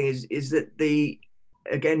positive thing, is that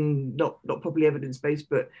again, not properly evidence-based,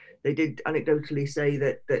 but they did anecdotally say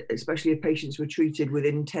that especially if patients were treated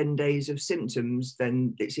within 10 days of symptoms,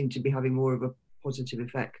 then it seemed to be having more of a positive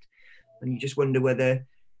effect. And you just wonder whether,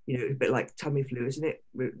 a bit like Tamiflu, isn't it?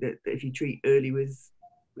 That if you treat early with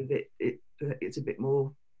it, it's a bit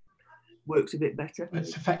more, works a bit better.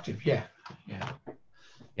 It's effective, yeah.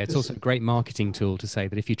 Yeah, it's also a great marketing tool to say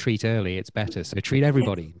that if you treat early, it's better. So treat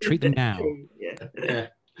everybody, treat them now. Yeah.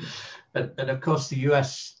 And of course, the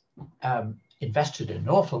US invested an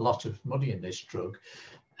awful lot of money in this drug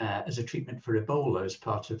as a treatment for Ebola as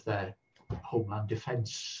part of their homeland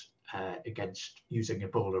defense against using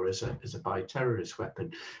Ebola as a bioterrorist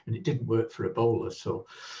weapon. And it didn't work for Ebola. So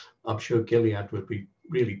I'm sure Gilead would be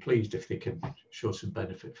really pleased if they can show some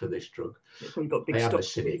benefit for this drug. They have a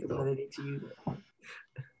cynic, though. They need to use it.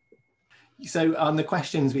 So on the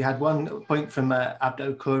questions, we had one point from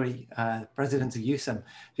Abdo Khoury, president of USAM,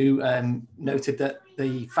 who noted that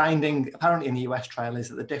the finding apparently in the US trial is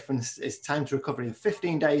that the difference is time to recovery of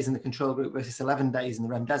 15 days in the control group versus 11 days in the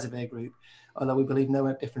remdesivir group, although we believe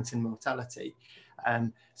no difference in mortality.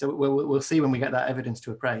 So we'll see when we get that evidence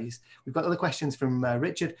to appraise. We've got other questions from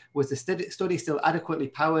Richard. Was the study still adequately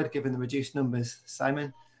powered given the reduced numbers?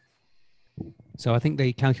 Simon? So I think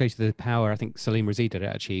they calculated the power. I think Salim Razi did it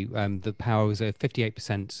actually. The power was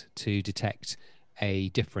 58% to detect a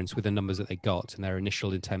difference with the numbers that they got, and their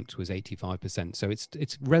initial attempt was 85%. So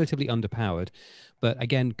it's relatively underpowered. But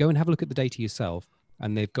again, go and have a look at the data yourself,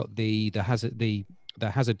 and they've got the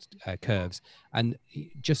hazard curves, and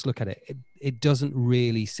just look at it. It doesn't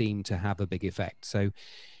really seem to have a big effect. So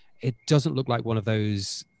it doesn't look like one of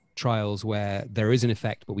those trials where there is an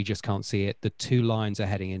effect, but we just can't see it. The two lines are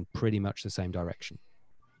heading in pretty much the same direction.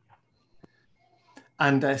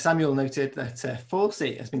 And Samuel noted that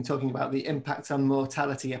Fawcett has been talking about the impact on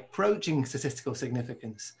mortality approaching statistical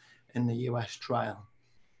significance in the US trial.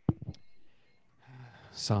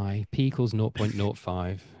 Sigh, P equals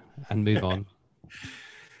 0.05 and move on.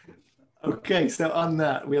 Okay, so on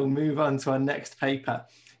that, we'll move on to our next paper,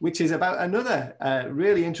 which is about another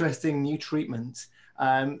really interesting new treatment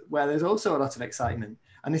where there's also a lot of excitement.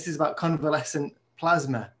 And this is about convalescent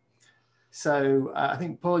plasma. So I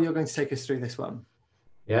think, Paul, you're going to take us through this one.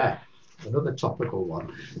 Yeah, another topical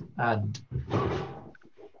one. And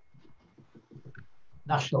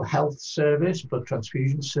National Health Service, Blood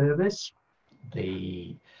Transfusion Service,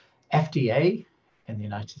 the FDA in the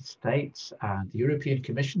United States and the European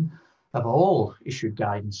Commission have all issued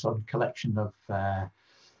guidance on collection of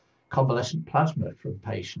convalescent plasma from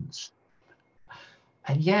patients.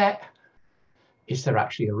 And yet, is there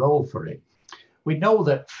actually a role for it? We know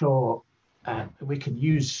that we can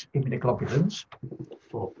use immunoglobulins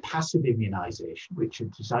for passive immunization, which are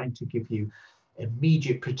designed to give you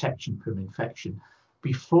immediate protection from infection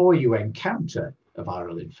before you encounter a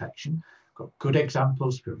viral infection. Got good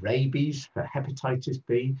examples for rabies, for hepatitis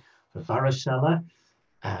B, for varicella.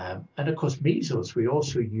 And of course, measles, we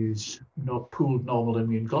also use pooled normal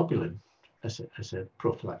immune globulin as a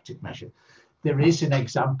prophylactic measure. There is an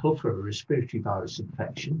example for a respiratory virus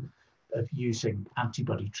infection of using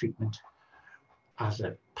antibody treatment as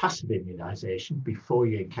a passive immunization before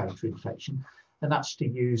you encounter infection, and that's to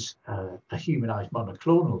use a humanized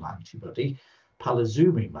monoclonal antibody,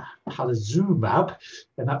 palazumab,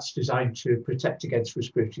 and that's designed to protect against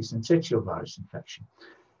respiratory syncytial virus infection.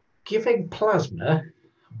 Giving plasma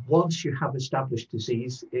once you have established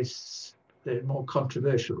disease is the more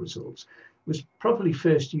controversial results. It was probably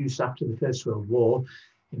first used after the First World War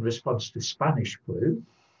in response to Spanish flu.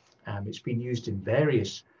 It's been used in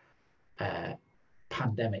various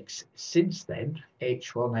pandemics since then,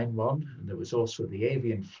 H1N1, and there was also the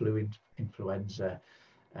avian flu influenza.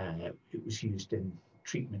 It was used in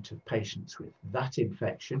treatment of patients with that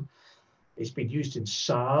infection. It's been used in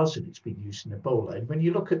SARS and it's been used in Ebola. And when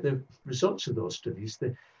you look at the results of those studies,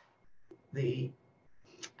 the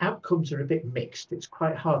outcomes are a bit mixed. It's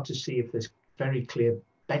quite hard to see if there's very clear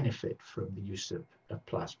benefit from the use of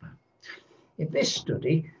plasma. In this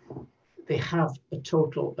study, they have a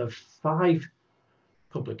total of 5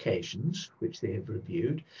 publications which they have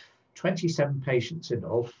reviewed, 27 patients in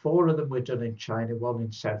all. 4 of them were done in China, 1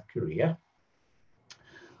 in South Korea.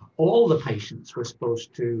 All the patients were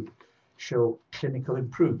supposed to show clinical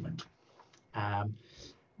improvement.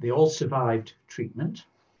 They all survived treatment,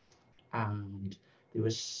 and there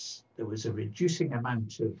was a reducing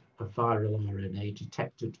amount of viral RNA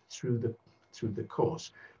detected through the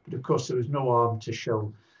course. But of course, there was no arm to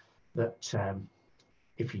show that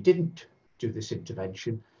if you didn't do this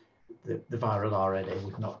intervention, the viral RNA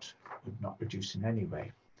would not reduce in any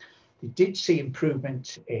way. They did see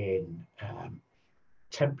improvement in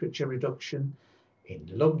temperature reduction, in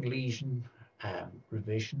lung lesion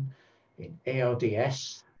revision, in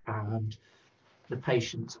ARDS, and the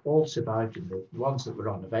patients all survived, and the ones that were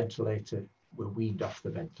on a ventilator were weaned off the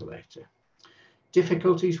ventilator.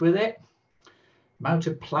 Difficulties with it: amount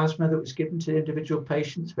of plasma that was given to individual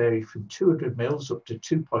patients varied from 200 mils up to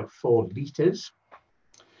 2.4 litres.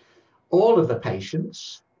 All of the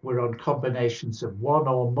patients were on combinations of 1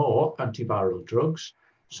 or more antiviral drugs.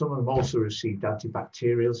 Some of them also received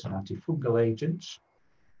antibacterials and antifungal agents.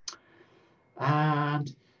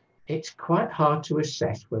 And it's quite hard to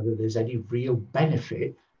assess whether there's any real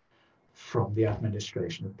benefit from the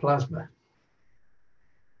administration of plasma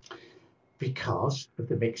because of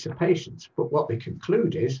the mix of patients. But what they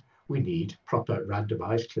conclude is we need proper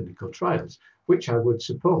randomized clinical trials, which I would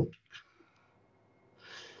support.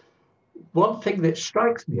 One thing that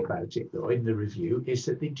strikes me about it, though, in the review is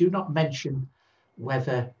that they do not mention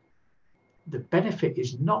whether the benefit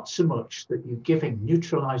is not so much that you're giving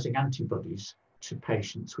neutralizing antibodies to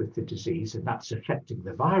patients with the disease and that's affecting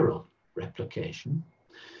the viral replication,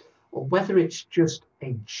 or whether it's just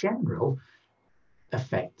a general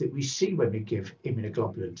effect that we see when we give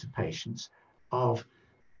immunoglobulin to patients of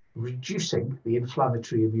reducing the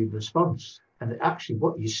inflammatory immune response. And actually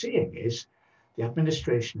what you're seeing is the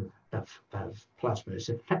administration of plasma is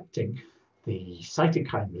affecting the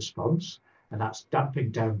cytokine response, and that's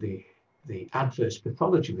damping down the adverse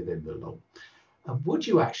pathology within the lung. And would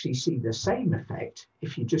you actually see the same effect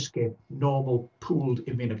if you just gave normal pooled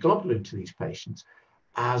immunoglobulin to these patients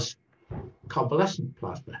as convalescent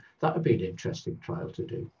plasma? That would be an interesting trial to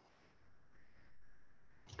do.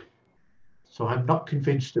 So I'm not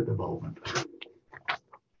convinced at the moment.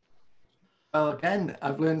 Well, again,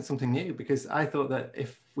 I've learned something new, because I thought that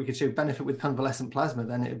if we could show benefit with convalescent plasma,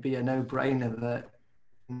 then it would be a no-brainer that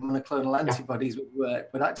monoclonal antibodies would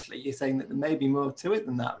work. But actually, you're saying that there may be more to it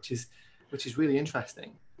than that, which is really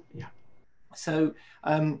interesting. Yeah. So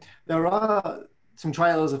there are some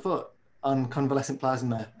trials afoot on convalescent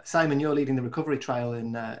plasma. Simon, you're leading the recovery trial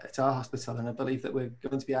at our hospital, and I believe that we're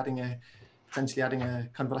going to be potentially adding a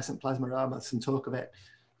convalescent plasma arm. There's some talk of it.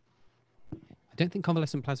 I don't think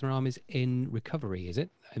convalescent plasma arm is in recovery, is it?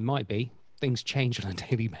 It might be. Things change on a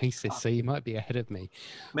daily basis, so you might be ahead of me.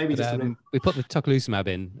 Maybe but, just we put the tocilizumab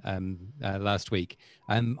in last week.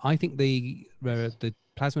 I think the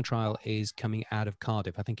plasma trial is coming out of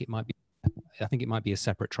Cardiff. I think it might be a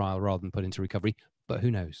separate trial rather than put into recovery, but who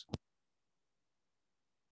knows?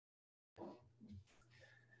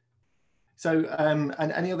 So,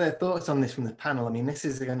 and any other thoughts on this from the panel? I mean, this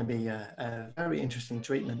is going to be a very interesting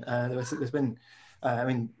treatment. There's been, I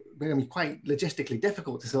mean, it's going to be quite logistically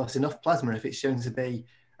difficult to source enough plasma if it's shown to be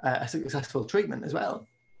a successful treatment as well.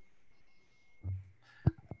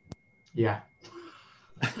 Yeah.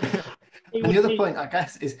 And the other point, I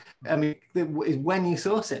guess, is, I mean, is when you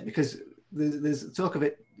source it, because there's talk of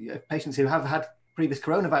it, patients who have had previous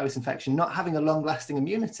coronavirus infection, not having a long-lasting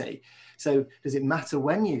immunity. So does it matter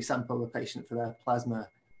when you sample a patient for their plasma?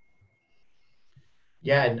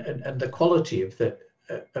 Yeah, and the quality of the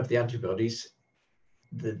antibodies,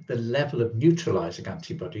 the level of neutralizing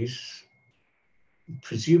antibodies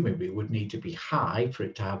presumably would need to be high for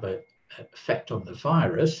it to have an effect on the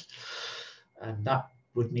virus, and that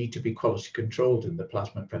would need to be quality controlled in the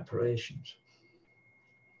plasma preparations.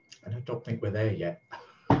 And I don't think we're there yet.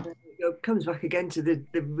 It comes back again to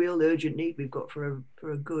the real urgent need we've got for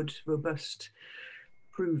a good, robust,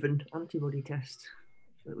 proven antibody test,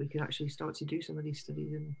 so that we can actually start to do some of these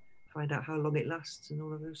studies and find out how long it lasts and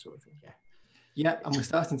all of those sort of things. Yeah, and we're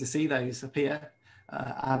starting to see those appear.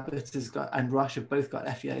 Abbott has got, and Roche have both got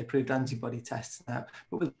FDA-approved antibody tests now,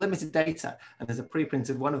 but with limited data. And there's a preprint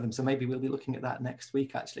of one of them, so maybe we'll be looking at that next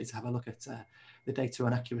week actually to have a look at the data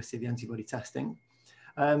on accuracy of the antibody testing.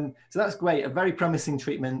 So that's great, a very promising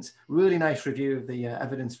treatment, really nice review of the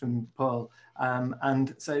evidence from Paul.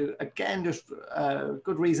 And so again, just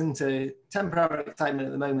good reason to temper our excitement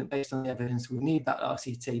at the moment based on the evidence. We need that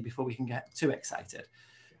RCT before we can get too excited.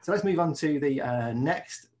 So let's move on to the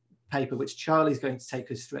next paper, which Charlie's going to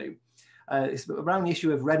take us through. It's around the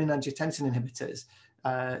issue of renin-angiotensin inhibitors.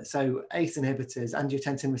 So ACE inhibitors,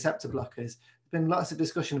 angiotensin receptor blockers. There's been lots of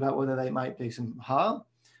discussion about whether they might do some harm.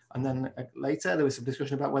 And then later there was some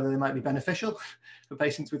discussion about whether they might be beneficial for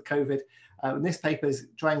patients with COVID. And this paper is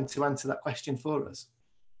trying to answer that question for us.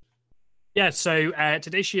 Yeah, so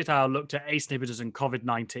Tedeschi et al. Looked at ACE inhibitors and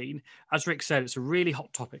COVID-19. As Rick said, it's a really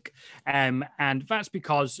hot topic. And that's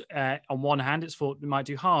because, on one hand, it's thought it might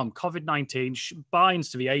do harm. COVID-19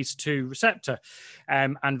 binds to the ACE2 receptor,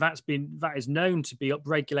 and that is known to be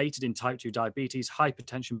upregulated in type 2 diabetes,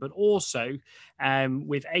 hypertension, but also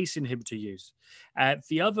with ACE inhibitor use.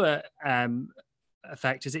 The other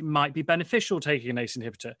effect is it might be beneficial taking an ACE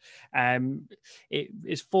inhibitor. It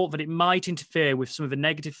is thought that it might interfere with some of the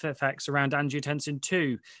negative effects around angiotensin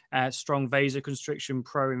 2, strong vasoconstriction,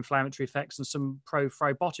 pro-inflammatory effects, and some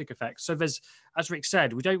pro-fibrotic effects. So there's, as Rick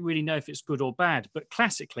said, we don't really know if it's good or bad, but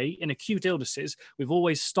classically in acute illnesses, we've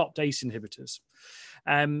always stopped ACE inhibitors.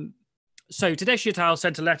 So Tedeschi et al.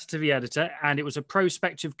 Sent a letter to the editor, and it was a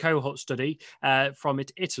prospective cohort study from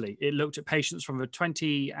Italy. It looked at patients from the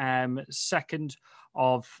 22nd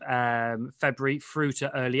of February through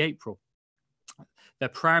to early April. Their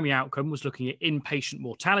primary outcome was looking at inpatient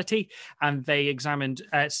mortality, and they examined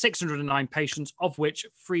 609 patients, of which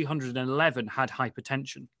 311 had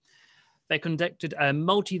hypertension. They conducted a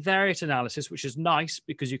multivariate analysis, which is nice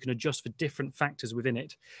because you can adjust for different factors within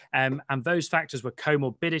it. And those factors were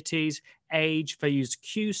comorbidities, age. They used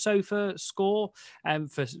Q-SOFA score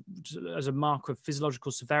as a marker of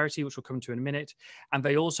physiological severity, which we'll come to in a minute. And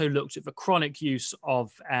they also looked at the chronic use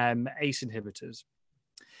of ACE inhibitors.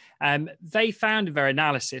 They found in their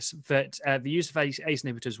analysis that the use of ACE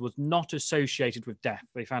inhibitors was not associated with death.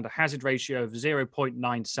 They found a hazard ratio of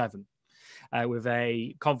 0.97. With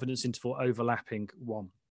a confidence interval overlapping 1.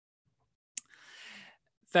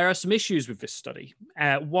 There are some issues with this study.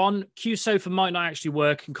 One, Q-SOFA might not actually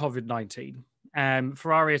work in COVID-19.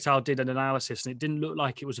 Ferrari et al. Did an analysis and it didn't look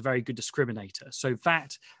like it was a very good discriminator. So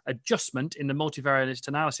that adjustment in the multivariate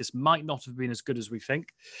analysis might not have been as good as we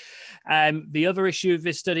think. The other issue of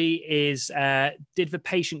this study is, did the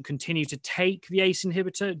patient continue to take the ACE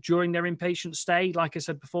inhibitor during their inpatient stay? Like I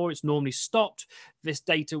said before, it's normally stopped. This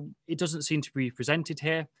data, it doesn't seem to be presented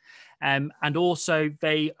here. And also,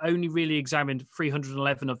 they only really examined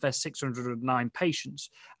 311 of their 609 patients.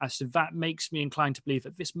 So that makes me inclined to believe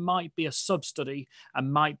that this might be a sub-study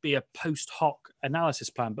and might be a post hoc analysis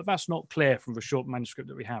plan, but that's not clear from the short manuscript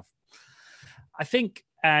that we have. I think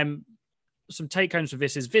some take-homes of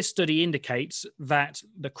this is this study indicates that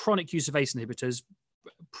the chronic use of ACE inhibitors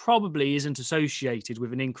probably isn't associated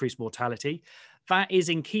with an increased mortality. That is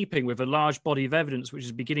in keeping with a large body of evidence which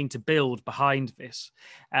is beginning to build behind this.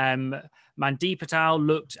 Mandeep et al.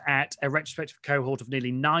 Looked at a retrospective cohort of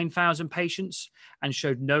nearly 9,000 patients and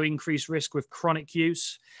showed no increased risk with chronic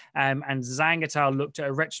use. And Zhang et al. Looked at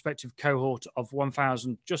a retrospective cohort of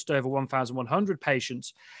 1,000, just over 1,100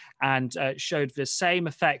 patients, and showed the same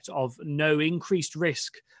effect of no increased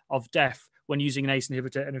risk of death when using an ACE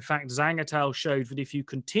inhibitor. And in fact, Zhang et al. Showed that if you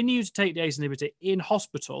continue to take the ACE inhibitor in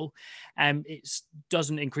hospital, it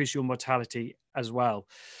doesn't increase your mortality as well.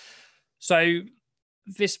 So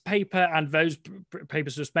this paper and those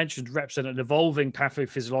papers just mentioned represent an evolving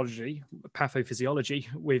pathophysiology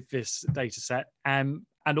with this data set. And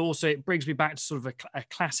also it brings me back to sort of a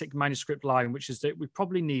classic manuscript line, which is that we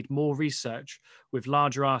probably need more research with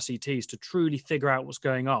larger RCTs to truly figure out what's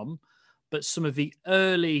going on but some of the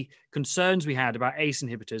early concerns we had about ACE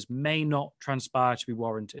inhibitors may not transpire to be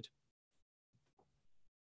warranted.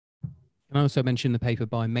 Can I also mention the paper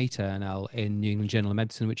by Mehta and al. In New England Journal of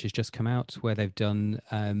Medicine, which has just come out, where they've done,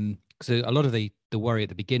 so a lot of the worry at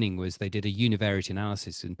the beginning was they did a univariate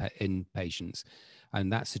analysis in patients,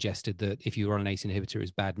 and that suggested that if you were on an ACE inhibitor,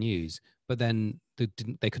 it's bad news. But then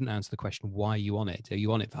they couldn't answer the question, why are you on it? Are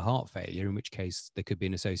you on it for heart failure? In which case there could be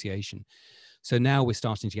an association. So now we're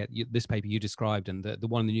starting to get this paper you described and the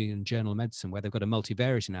one in the New England Journal of Medicine, where they've got a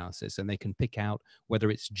multivariate analysis and they can pick out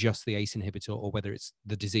whether it's just the ACE inhibitor or whether it's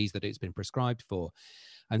the disease that it's been prescribed for.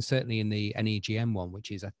 And certainly in the NEGM one,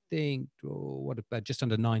 which is, I think, just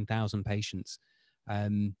under 9,000 patients,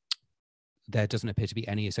 there doesn't appear to be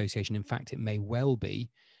any association. In fact, it may well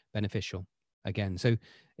be beneficial again. So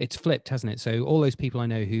it's flipped, hasn't it? So all those people I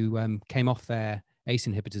know who came off their ACE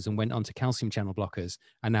inhibitors and went onto calcium channel blockers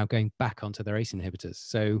are now going back onto their ACE inhibitors.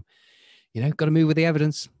 So, got to move with the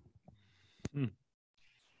evidence.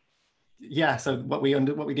 Yeah. So what we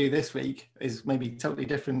do this week is maybe totally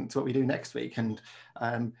different to what we do next week, and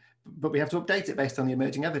but we have to update it based on the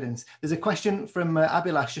emerging evidence. There's a question from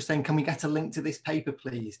Abhilash just saying, can we get a link to this paper,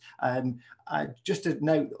 please? Just to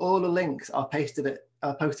note, all the links are posted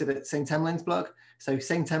at St. Emlyn's blog. So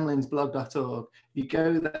stemlynsblog.org. If you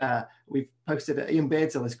go there, we've posted, Ian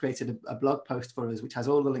Beardsall has created a blog post for us, which has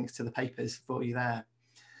all the links to the papers for you there.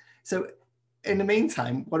 So in the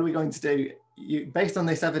meantime, what are we going to do? Based on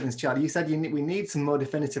this evidence, Charlie, you said we need some more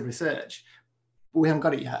definitive research, but we haven't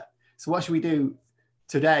got it yet. So what should we do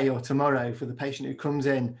today or tomorrow for the patient who comes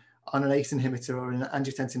in on an ACE inhibitor or an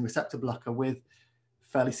angiotensin receptor blocker with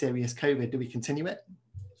fairly serious COVID? Do we continue it?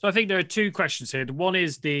 So I think there are two questions here. One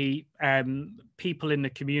is the people in the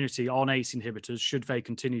community on ACE inhibitors, should they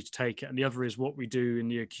continue to take it? And the other is what we do in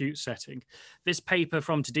the acute setting. This paper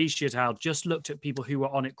from Tedeschi et al. Just looked at people who were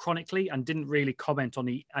on it chronically and didn't really comment on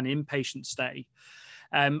an inpatient stay.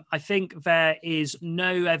 I think there is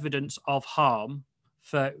no evidence of harm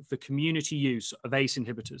for the community use of ACE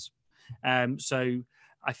inhibitors. So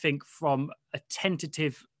I think from a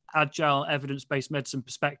tentative agile evidence-based medicine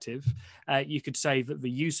perspective, you could say that the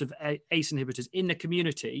use of ACE inhibitors in the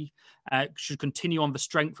community should continue on the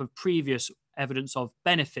strength of previous evidence of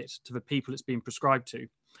benefit to the people it's being prescribed to,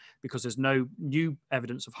 because there's no new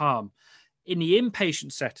evidence of harm. In the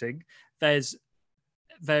inpatient setting,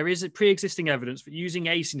 there is a pre-existing evidence that using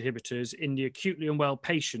ACE inhibitors in the acutely unwell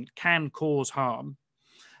patient can cause harm.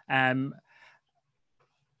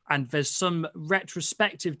 And there's some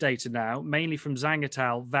retrospective data now, mainly from Zhang et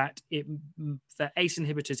al., that ACE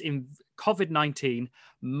inhibitors in COVID-19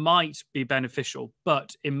 might be beneficial.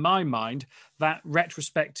 But in my mind, that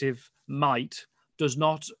retrospective might does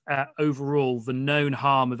not overrule the known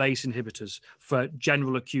harm of ACE inhibitors for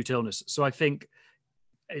general acute illness. So I think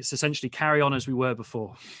it's essentially carry on as we were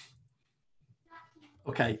before.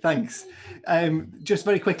 Okay, thanks. Just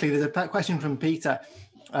very quickly, there's a question from Peter.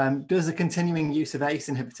 Does the continuing use of ACE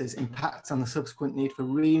inhibitors impact on the subsequent need for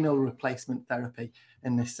renal replacement therapy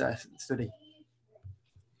in this study?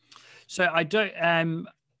 So I don't,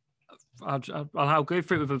 I'll go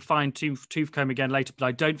through it with a fine tooth comb again later, but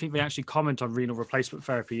I don't think they actually comment on renal replacement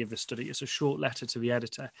therapy in this study. It's a short letter to the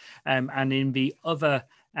editor. And in the other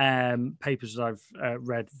papers that I've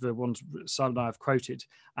read, the ones Simon and I have quoted,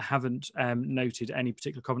 I haven't noted any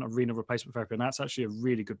particular comment on renal replacement therapy. And that's actually a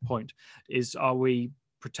really good point. Are we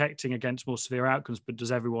protecting against more severe outcomes, but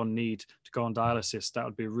does everyone need to go on dialysis? That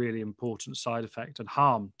would be a really important side effect and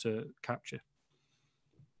harm to capture.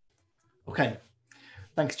 Okay,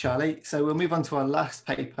 thanks, Charlie. So we'll move on to our last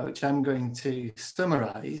paper, which I'm going to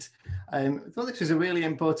summarise. I thought this was a really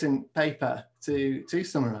important paper to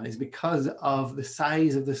summarise because of the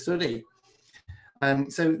size of the study.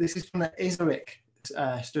 So this is from the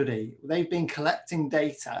ISARIC study. They've been collecting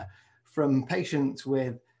data from patients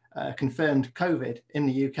with confirmed COVID in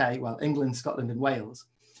the UK, well, England, Scotland and Wales,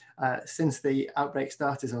 since the outbreak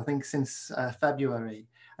started, so I think since February.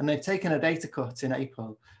 And they've taken a data cut in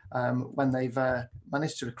April when they've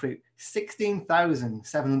managed to recruit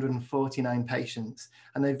 16,749 patients.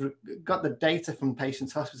 And they've got the data from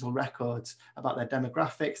patients' hospital records about their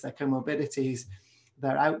demographics, their comorbidities,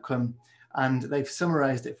 their outcome, and they've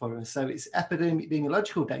summarized it for us. So it's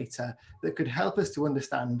epidemiological data that could help us to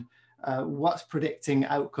understand what's predicting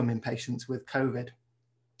outcome in patients with COVID.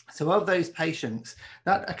 So of those patients,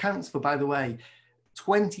 that accounts for, by the way,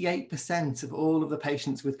 28% of all of the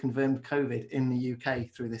patients with confirmed COVID in the UK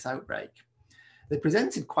through this outbreak. They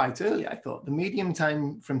presented quite early, I thought. The median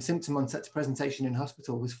time from symptom onset to presentation in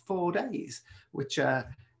hospital was 4 days, which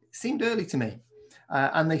seemed early to me.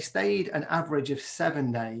 And they stayed an average of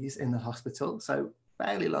 7 days in the hospital, so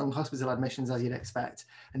fairly long hospital admissions, as you'd expect,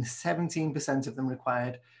 and 17% of them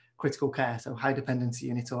required critical care, so high dependency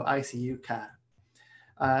unit or ICU care.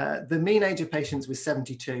 The mean age of patients was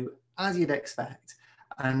 72, as you'd expect,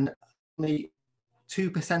 and only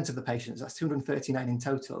 2% of the patients, that's 239 in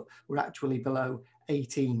total, were actually below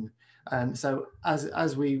 18. So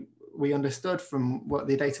as we understood from what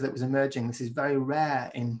the data that was emerging, this is very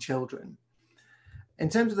rare in children. In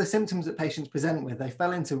terms of the symptoms that patients present with, they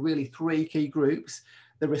fell into really 3 key groups.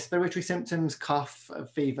 The respiratory symptoms, cough,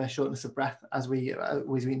 fever, shortness of breath, as we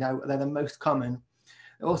know, they're the most common.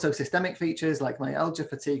 Also systemic features like myalgia,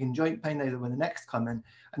 fatigue and joint pain, they were the next common.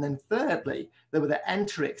 And then thirdly, there were the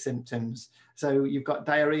enteric symptoms. So you've got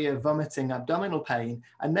diarrhea, vomiting, abdominal pain,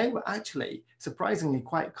 and they were actually surprisingly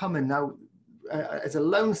quite common. Now, as a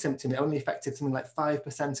lone symptom, it only affected something like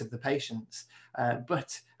 5% of the patients.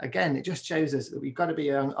 But again, it just shows us that we've got to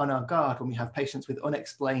be on our guard when we have patients with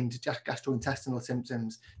unexplained gastrointestinal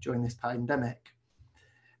symptoms during this pandemic.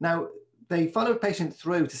 Now, they followed patients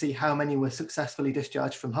through to see how many were successfully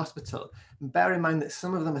discharged from hospital. And bear in mind that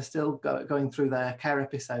some of them are still going through their care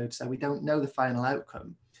episode, so we don't know the final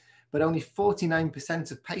outcome. But only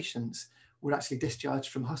 49% of patients were actually discharged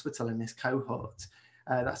from hospital in this cohort.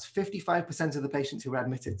 That's 55% of the patients who were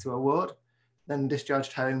admitted to a ward, then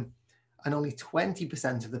discharged home, and only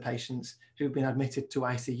 20% of the patients who've been admitted to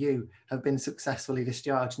ICU have been successfully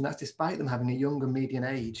discharged, and that's despite them having a younger median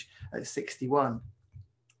age at 61.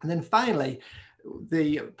 And then finally,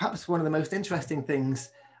 perhaps one of the most interesting things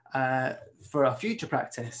for our future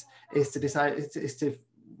practice is to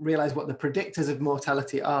realize what the predictors of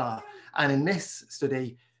mortality are. And in this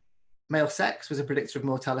study, male sex was a predictor of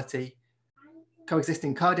mortality,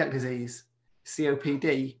 coexisting cardiac disease,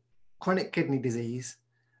 COPD, chronic kidney disease,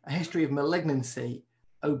 a history of malignancy,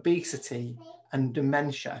 obesity, and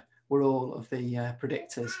dementia were all of the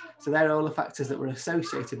predictors. So they're all the factors that were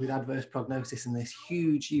associated with adverse prognosis in this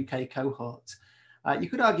huge UK cohort. You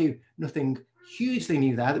could argue nothing hugely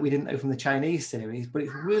new there that we didn't know from the Chinese series, but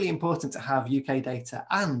it's really important to have UK data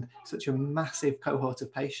and such a massive cohort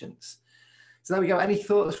of patients. So there we go. Any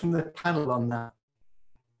thoughts from the panel on that?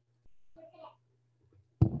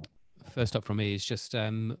 First up from me is just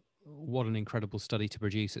what an incredible study to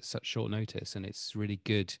produce at such short notice. And it's really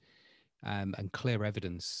good and clear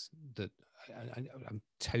evidence that I'm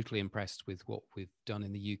totally impressed with what we've done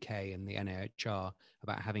in the UK and the NIHR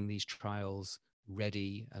about having these trials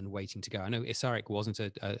ready and waiting to go. I know ISARIC wasn't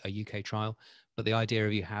a UK trial, but the idea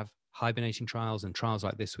of you have hibernating trials and trials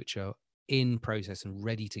like this, which are in process and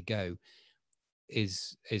ready to go,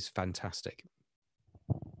 is fantastic.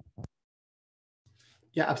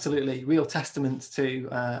 Yeah, absolutely. Real testament to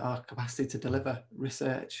our capacity to deliver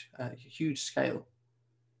research at a huge scale.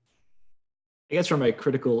 I guess from a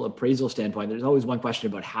critical appraisal standpoint, there's always one question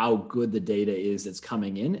about how good the data is that's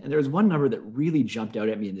coming in. And there's one number that really jumped out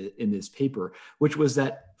at me in this paper, which was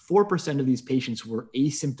that 4% of these patients were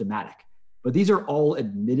asymptomatic, but these are all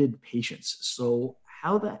admitted patients. So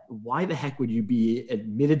why the heck would you be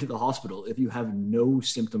admitted to the hospital if you have no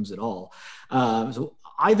symptoms at all? So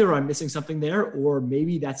either I'm missing something there, or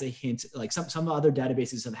maybe that's a hint. Like some other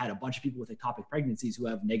databases have had a bunch of people with ectopic pregnancies who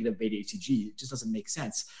have negative beta HCG. It just doesn't make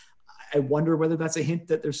sense. I wonder whether that's a hint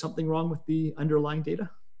that there's something wrong with the underlying data.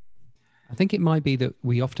 I think it might be that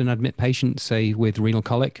we often admit patients, say, with renal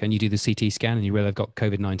colic, and you do the CT scan and you realize they've got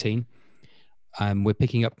COVID-19. We're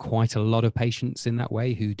picking up quite a lot of patients in that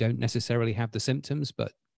way who don't necessarily have the symptoms,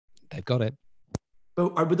 but they've got it.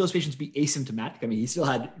 But would those patients be asymptomatic? I mean, he still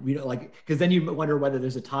had renal, because then you wonder whether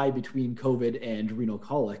there's a tie between COVID and renal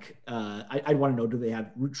colic. I'd want to know, do they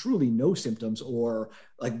have truly no symptoms, or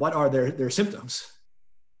what are their symptoms?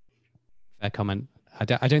 Fair comment. I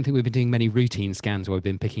don't think we've been doing many routine scans where we've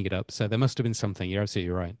been picking it up. So there must have been something. You're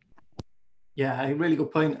absolutely right. Yeah, a really good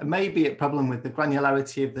point. Maybe a problem with the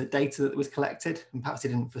granularity of the data that was collected, and perhaps they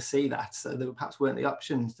didn't foresee that. So there perhaps weren't the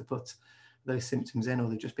options to put those symptoms in, or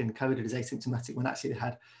they've just been coded as asymptomatic when actually they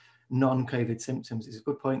had non-COVID symptoms. It's a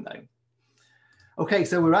good point though. Okay,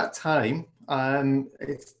 so we're at time.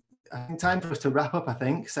 It's time for us to wrap up, I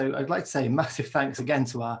think. So I'd like to say massive thanks again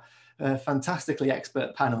to our fantastically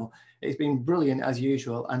expert panel. It's been brilliant as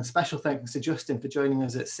usual, and special thanks to Justin for joining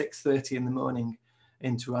us at 6:30 in the morning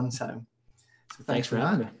in Toronto. So thanks for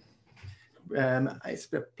having me.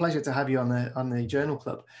 It's a pleasure to have you on the Journal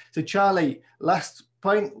Club. So Charlie, last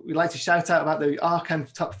point, we'd like to shout out about the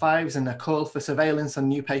ArchEm top 5s and a call for surveillance on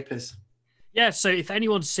new papers. Yeah, so if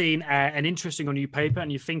anyone's seen an interesting or new paper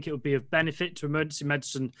and you think it would be of benefit to emergency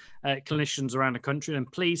medicine clinicians around the country, then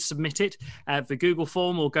please submit it. The Google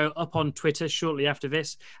form will go up on Twitter shortly after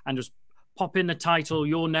this, and just pop in the title,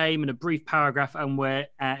 your name, and a brief paragraph, and we're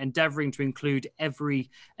endeavouring to include every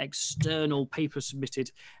external paper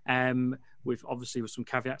submitted, with some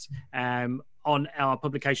caveats, on our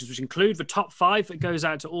publications, which include the top 5 that goes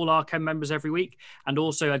out to all Archem members every week, and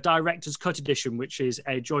also a director's cut edition, which is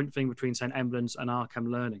a joint thing between St Emblan's and Archem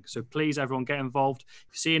Learning. So please, everyone, get involved.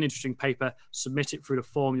 If you see an interesting paper, submit it through the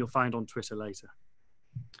form you'll find on Twitter later.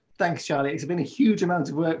 Thanks, Charlie. It's been a huge amount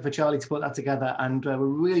of work for Charlie to put that together, and we're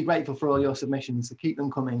really grateful for all your submissions. So keep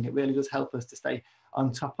them coming. It really does help us to stay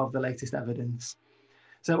on top of the latest evidence.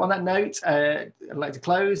 So on that note, I'd like to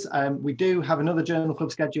close. We do have another journal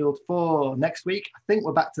club scheduled for next week. I think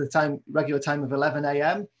we're back to the regular time of 11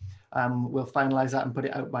 a.m. We'll finalise that and put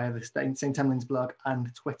it out via the St Emlyn's blog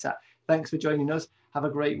and Twitter. Thanks for joining us. Have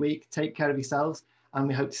a great week. Take care of yourselves, and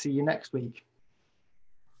we hope to see you next week.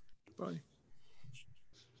 Bye.